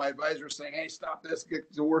advice, my advisor was saying, hey, stop this,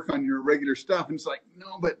 get to work on your regular stuff. And it's like,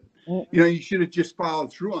 no, but you should have just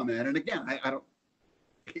followed through on that. And again, I don't,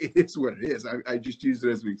 it's what it is. I just used it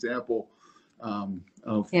as an example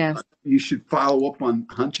of you should follow up on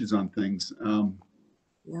hunches on things.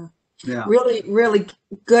 Really, really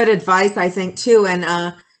good advice, I think, too. And,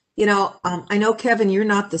 I know, Kevin, you're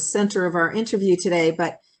not the center of our interview today,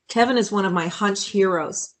 but Kevin is one of my hunch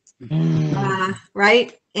heroes,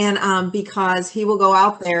 right? And because he will go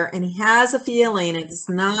out there and he has a feeling, it's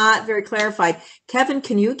not very clarified. Kevin,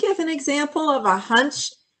 can you give an example of a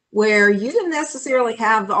hunch where you didn't necessarily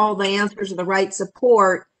have all the answers or the right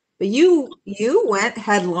support, but you went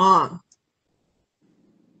headlong?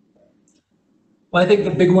 Well, I think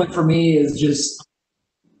the big one for me is just,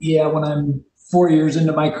 when I'm 4 years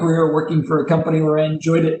into my career working for a company where I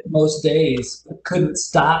enjoyed it most days, but couldn't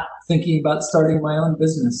stop thinking about starting my own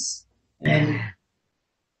business. And,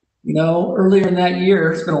 earlier in that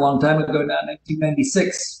year, it's been a long time ago now,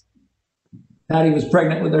 1996, Patty was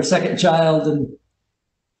pregnant with our second child, and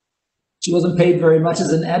she wasn't paid very much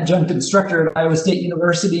as an adjunct instructor at Iowa State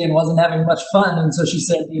University and wasn't having much fun. And so she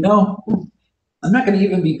said, I'm not going to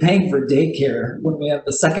even be paying for daycare when we have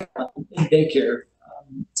the second one in daycare.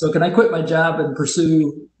 So can I quit my job and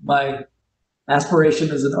pursue my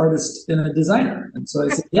aspiration as an artist and a designer? And so I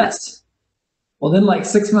said, yes. Well, then like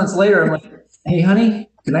 6 months later, I'm like, hey, honey,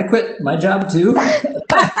 can I quit my job too?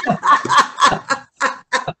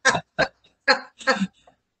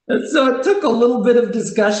 And so it took a little bit of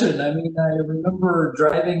discussion. I mean, I remember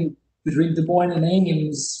driving between Des Moines and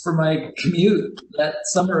Ames for my commute that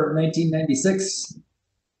summer of 1996,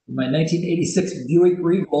 my 1986 Buick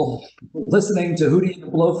Regal, listening to Hootie and the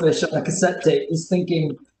Blowfish on a cassette tape, just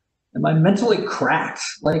thinking, am I mentally cracked?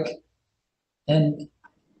 And I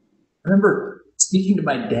remember speaking to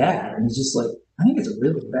my dad, and he's just like, I think it's a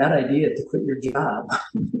really bad idea to quit your job.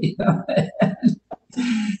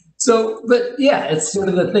 So, but it's sort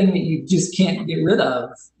of the thing that you just can't get rid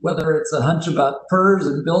of, whether it's a hunch about PERS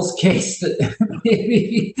and Bill's case that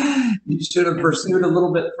maybe you should have pursued a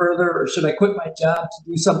little bit further, or should I quit my job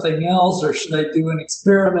to do something else, or should I do an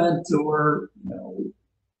experiment, or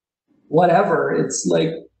whatever. It's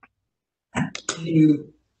like, can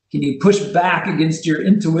you push back against your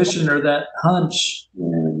intuition or that hunch,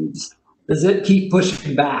 and does it keep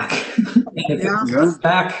pushing back? And if it pushes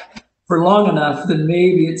back for long enough, then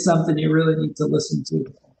maybe it's something you really need to listen to.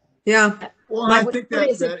 Yeah. Well, I think that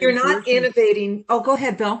if you're not innovating, go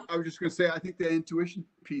ahead, Bill. I was just going to say, I think the intuition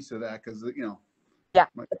piece of that, because it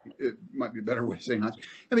might be a better way of saying that.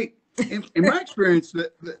 I mean, in my experience,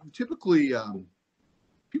 that typically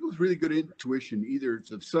people with really good intuition, either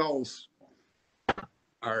themselves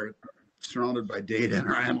are surrounded by data and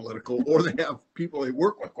are analytical, or they have people they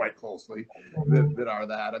work with quite closely that are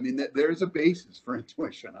that. I mean, there's a basis for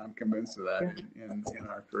intuition. I'm convinced of that in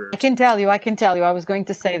our careers. I can tell you, I was going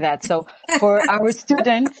to say that. So for our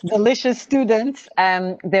students, delicious students,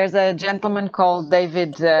 there's a gentleman called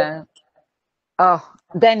Daniel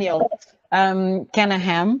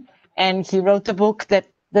Canahan, and he wrote a book that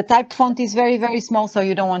the typed font is very, very small, so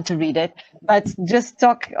you don't want to read it. But just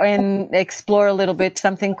talk and explore a little bit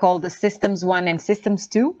something called the Systems 1 and Systems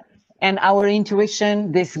 2. And our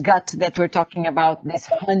intuition, this gut that we're talking about, this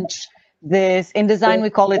hunch, this in design, we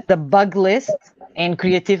call it the bug list. In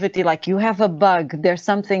creativity, like you have a bug, there's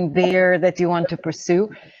something there that you want to pursue.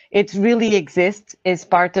 It really exists as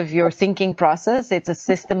part of your thinking process. It's a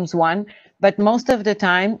Systems 1. But most of the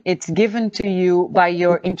time, it's given to you by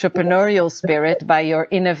your entrepreneurial spirit, by your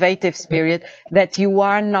innovative spirit, that you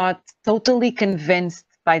are not totally convinced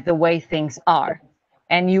by the way things are.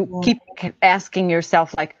 And you keep asking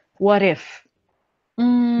yourself, like, what if?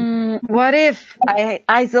 What if I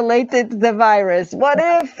isolated the virus? What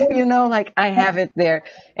if, I have it there?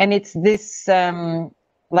 And it's this,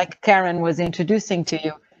 like Karen was introducing to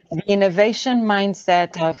you, the innovation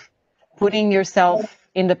mindset of putting yourself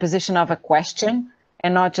in the position of a question,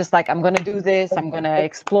 and not just like, I'm going to do this, I'm going to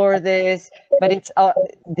explore this, but it's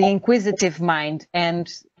the inquisitive mind.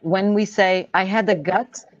 And when we say, I had a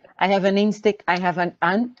gut, I have an instinct, I have an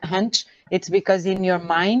hunch, it's because in your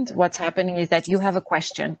mind, what's happening is that you have a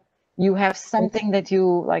question. You have something that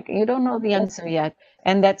you don't know the answer yet.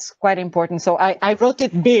 And that's quite important. So I wrote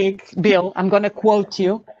it big, Bill, I'm going to quote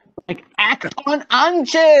you. Like, act on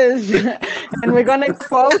hunches. And we're going to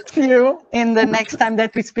quote you in the next time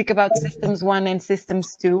that we speak about systems 1 and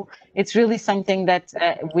systems 2. It's really something that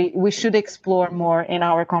we should explore more in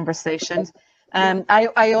our conversations.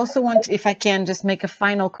 I also want, if I can, just make a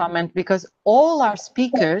final comment, because all our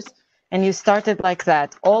speakers, and you started like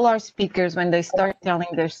that, all our speakers, when they start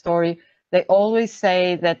telling their story, they always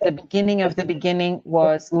say that the beginning of the beginning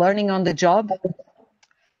was learning on the job,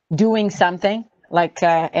 doing something like,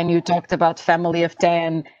 and you talked about family of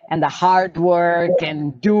 10 and the hard work and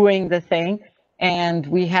doing the thing. And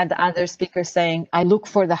we had other speakers saying, I look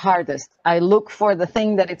for the hardest. I look for the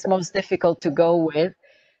thing that it's most difficult to go with.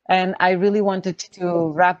 And I really wanted to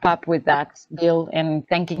wrap up with that, Bill, and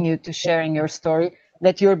thanking you to sharing your story,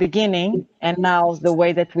 that you're beginning, and now the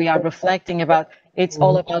way that we are reflecting about, it's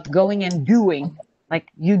all about going and doing. Like,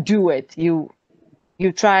 you do it, you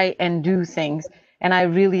try and do things. And I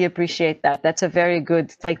really appreciate that. That's a very good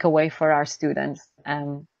takeaway for our students.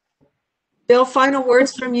 Bill, final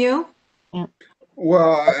words from you? Yeah.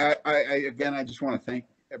 Well, again, I just want to thank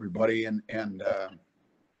everybody, and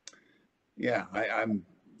yeah, I'm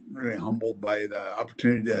really humbled by the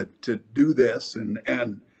opportunity to do this,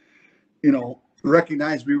 and you know,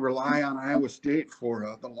 recognize we rely on Iowa State for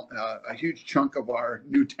a huge chunk of our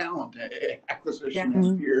new talent acquisition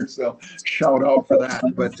this year. So shout out for that.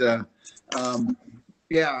 But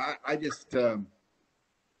yeah, I just I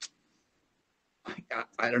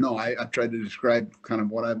don't know. I tried to describe kind of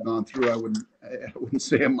what I've gone through. I wouldn't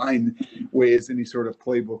say mine way is any sort of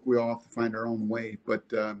playbook. We all have to find our own way. But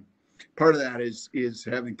part of that is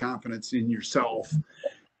having confidence in yourself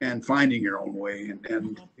and finding your own way.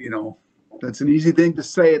 And you know, that's an easy thing to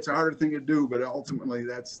say. It's a harder thing to do. But ultimately,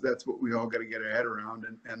 that's what we all got to get our head around.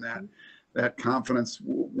 And that confidence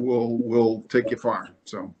will take you far.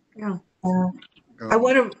 So yeah. I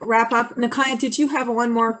want to wrap up. Nakaya, did you have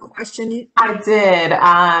one more question? I did.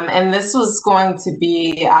 And this was going to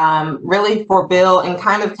be really for Bill and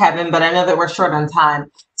kind of Kevin, but I know that we're short on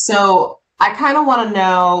time. So I kind of want to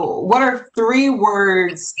know, what are 3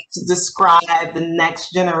 words to describe the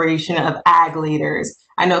next generation of ag leaders?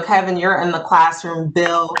 I know, Kevin, you're in the classroom.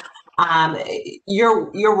 Bill,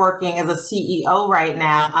 you're working as a CEO right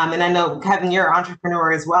now. And I know, Kevin, you're an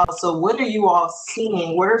entrepreneur as well. So what are you all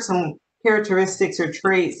seeing? What are some characteristics or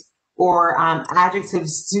traits or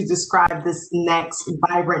adjectives to describe this next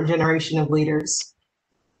vibrant generation of leaders?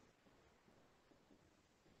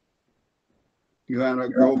 You want to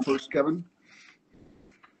go first, Kevin?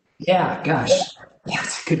 Yeah, gosh,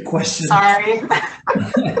 that's a good question. Sorry.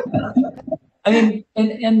 I mean,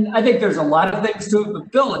 and I think there's a lot of things to it,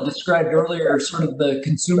 but Bill had described earlier sort of the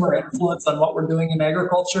consumer influence on what we're doing in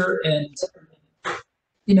agriculture. And,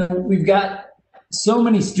 you know, we've got so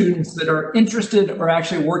many students that are interested or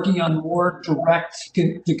actually working on more direct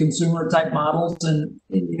to consumer type models. And,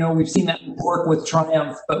 you know, we've seen that work with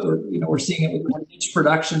Triumph, but we're seeing it with niche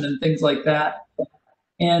production and things like that.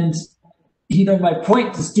 And, you know, my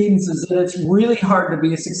point to students is that it's really hard to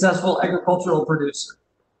be a successful agricultural producer.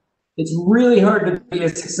 It's really hard to be a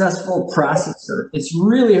successful processor. It's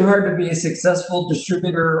really hard to be a successful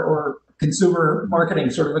distributor or consumer marketing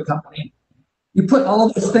sort of a company. You put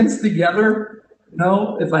all those things together. You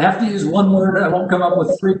know, if I have to use one word, I won't come up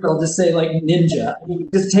with 3, but I'll just say like ninja. I mean,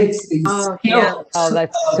 it just takes these skills. Oh,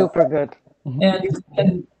 that's super good.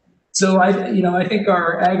 And so I think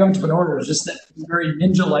our ag entrepreneurs just very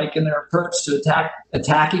ninja-like in their approach to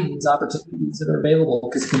attacking these opportunities that are available,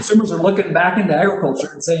 because consumers are looking back into agriculture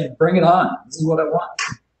and saying, bring it on. This is what I want.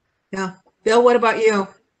 Yeah. Bill, what about you?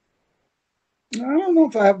 I don't know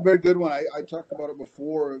if I have a very good one. I talked about it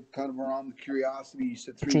before, kind of around the curiosity. You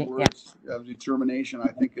said 3 words of determination.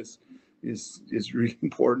 I think is really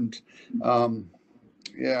important.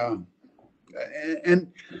 Yeah, and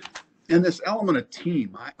this element of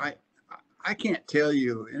team. I can't tell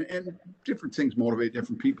you, and different things motivate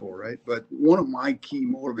different people, right? But one of my key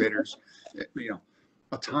motivators, you know,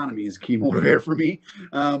 autonomy is a key motivator for me.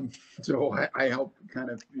 So I help kind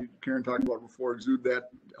of, Karen talked about it before, exude that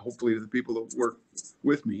hopefully to the people that work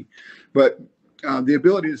with me. But the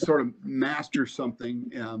ability to sort of master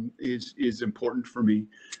something is important for me.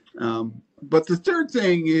 But the third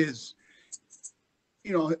thing is,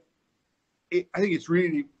 you know, I think it's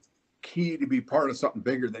really key to be part of something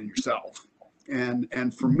bigger than yourself.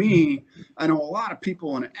 And for me, I know a lot of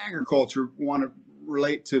people in agriculture want to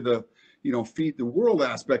relate to the, you know, feed the world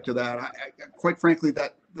aspect of that. I quite frankly,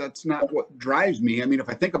 that's not what drives me. I mean, if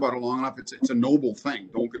I think about it long enough, it's a noble thing.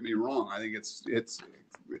 Don't get me wrong. I think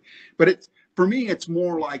but for me, it's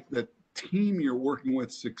more like the team you're working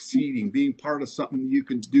with succeeding, being part of something you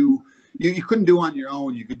can do you couldn't do on your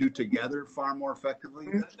own. You could do together far more effectively.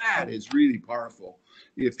 That is really powerful.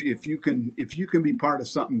 If you can be part of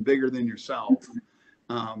something bigger than yourself,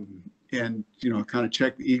 and kind of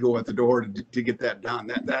check the ego at the door to get that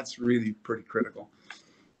done. That's really pretty critical.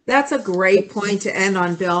 That's a great point to end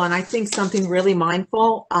on, Bill. And I think something really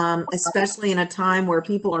mindful, especially in a time where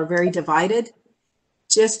people are very divided,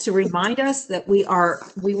 just to remind us that we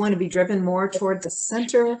want to be driven more toward the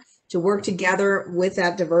center, to work together with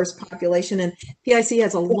that diverse population. And PIC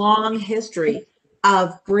has a long history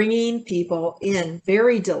of bringing people in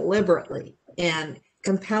very deliberately and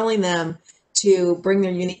compelling them to bring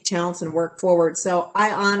their unique talents and work forward. So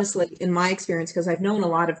I honestly, in my experience, because I've known a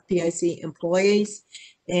lot of PIC employees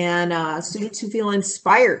and students who feel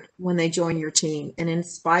inspired when they join your team and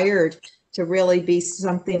inspired to really be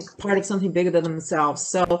part of something bigger than themselves.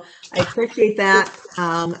 So I appreciate that.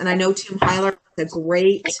 And I know Tim Heiler is a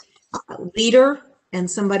great leader and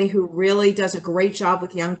somebody who really does a great job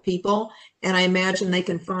with young people. And I imagine they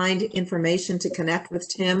can find information to connect with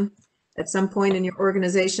Tim at some point in your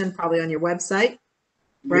organization, probably on your website,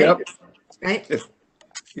 right? Yep. Right.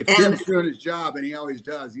 If Tim's doing his job, and he always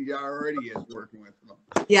does, he already is working with them.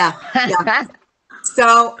 Yeah.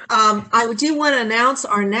 So I do want to announce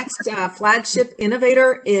our next flagship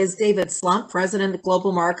innovator is David Slump, President of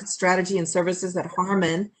Global Market Strategy and Services at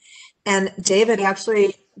Harman. And David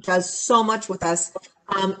actually does so much with us.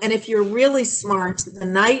 And if you're really smart, the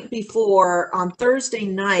night before, on Thursday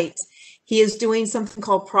night, he is doing something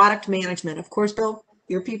called product management. Of course, Bill,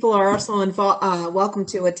 your people are also welcome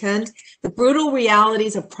to attend. The brutal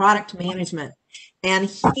realities of product management. And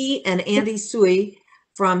he and Andy Sui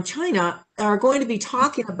from China are going to be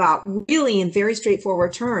talking about, really in very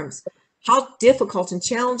straightforward terms, how difficult and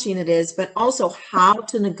challenging it is, but also how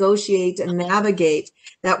to negotiate and navigate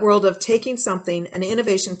that world of taking something, an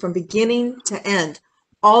innovation, from beginning to end,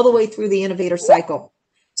 all the way through the innovator cycle.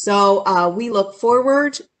 So we look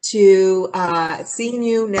forward to seeing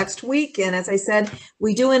you next week. And as I said,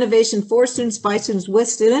 we do innovation for students, by students, with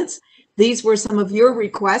students. These were some of your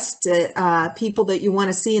requests to people that you want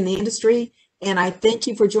to see in the industry. And I thank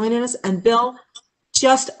you for joining us. And Bill,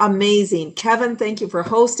 just amazing. Kevin, thank you for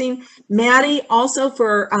hosting. Maddie, also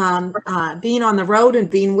for being on the road and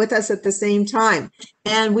being with us at the same time.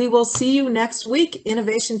 And we will see you next week.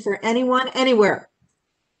 Innovation for anyone, anywhere.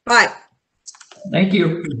 Bye. Thank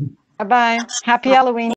you. Bye-bye. Happy Halloween.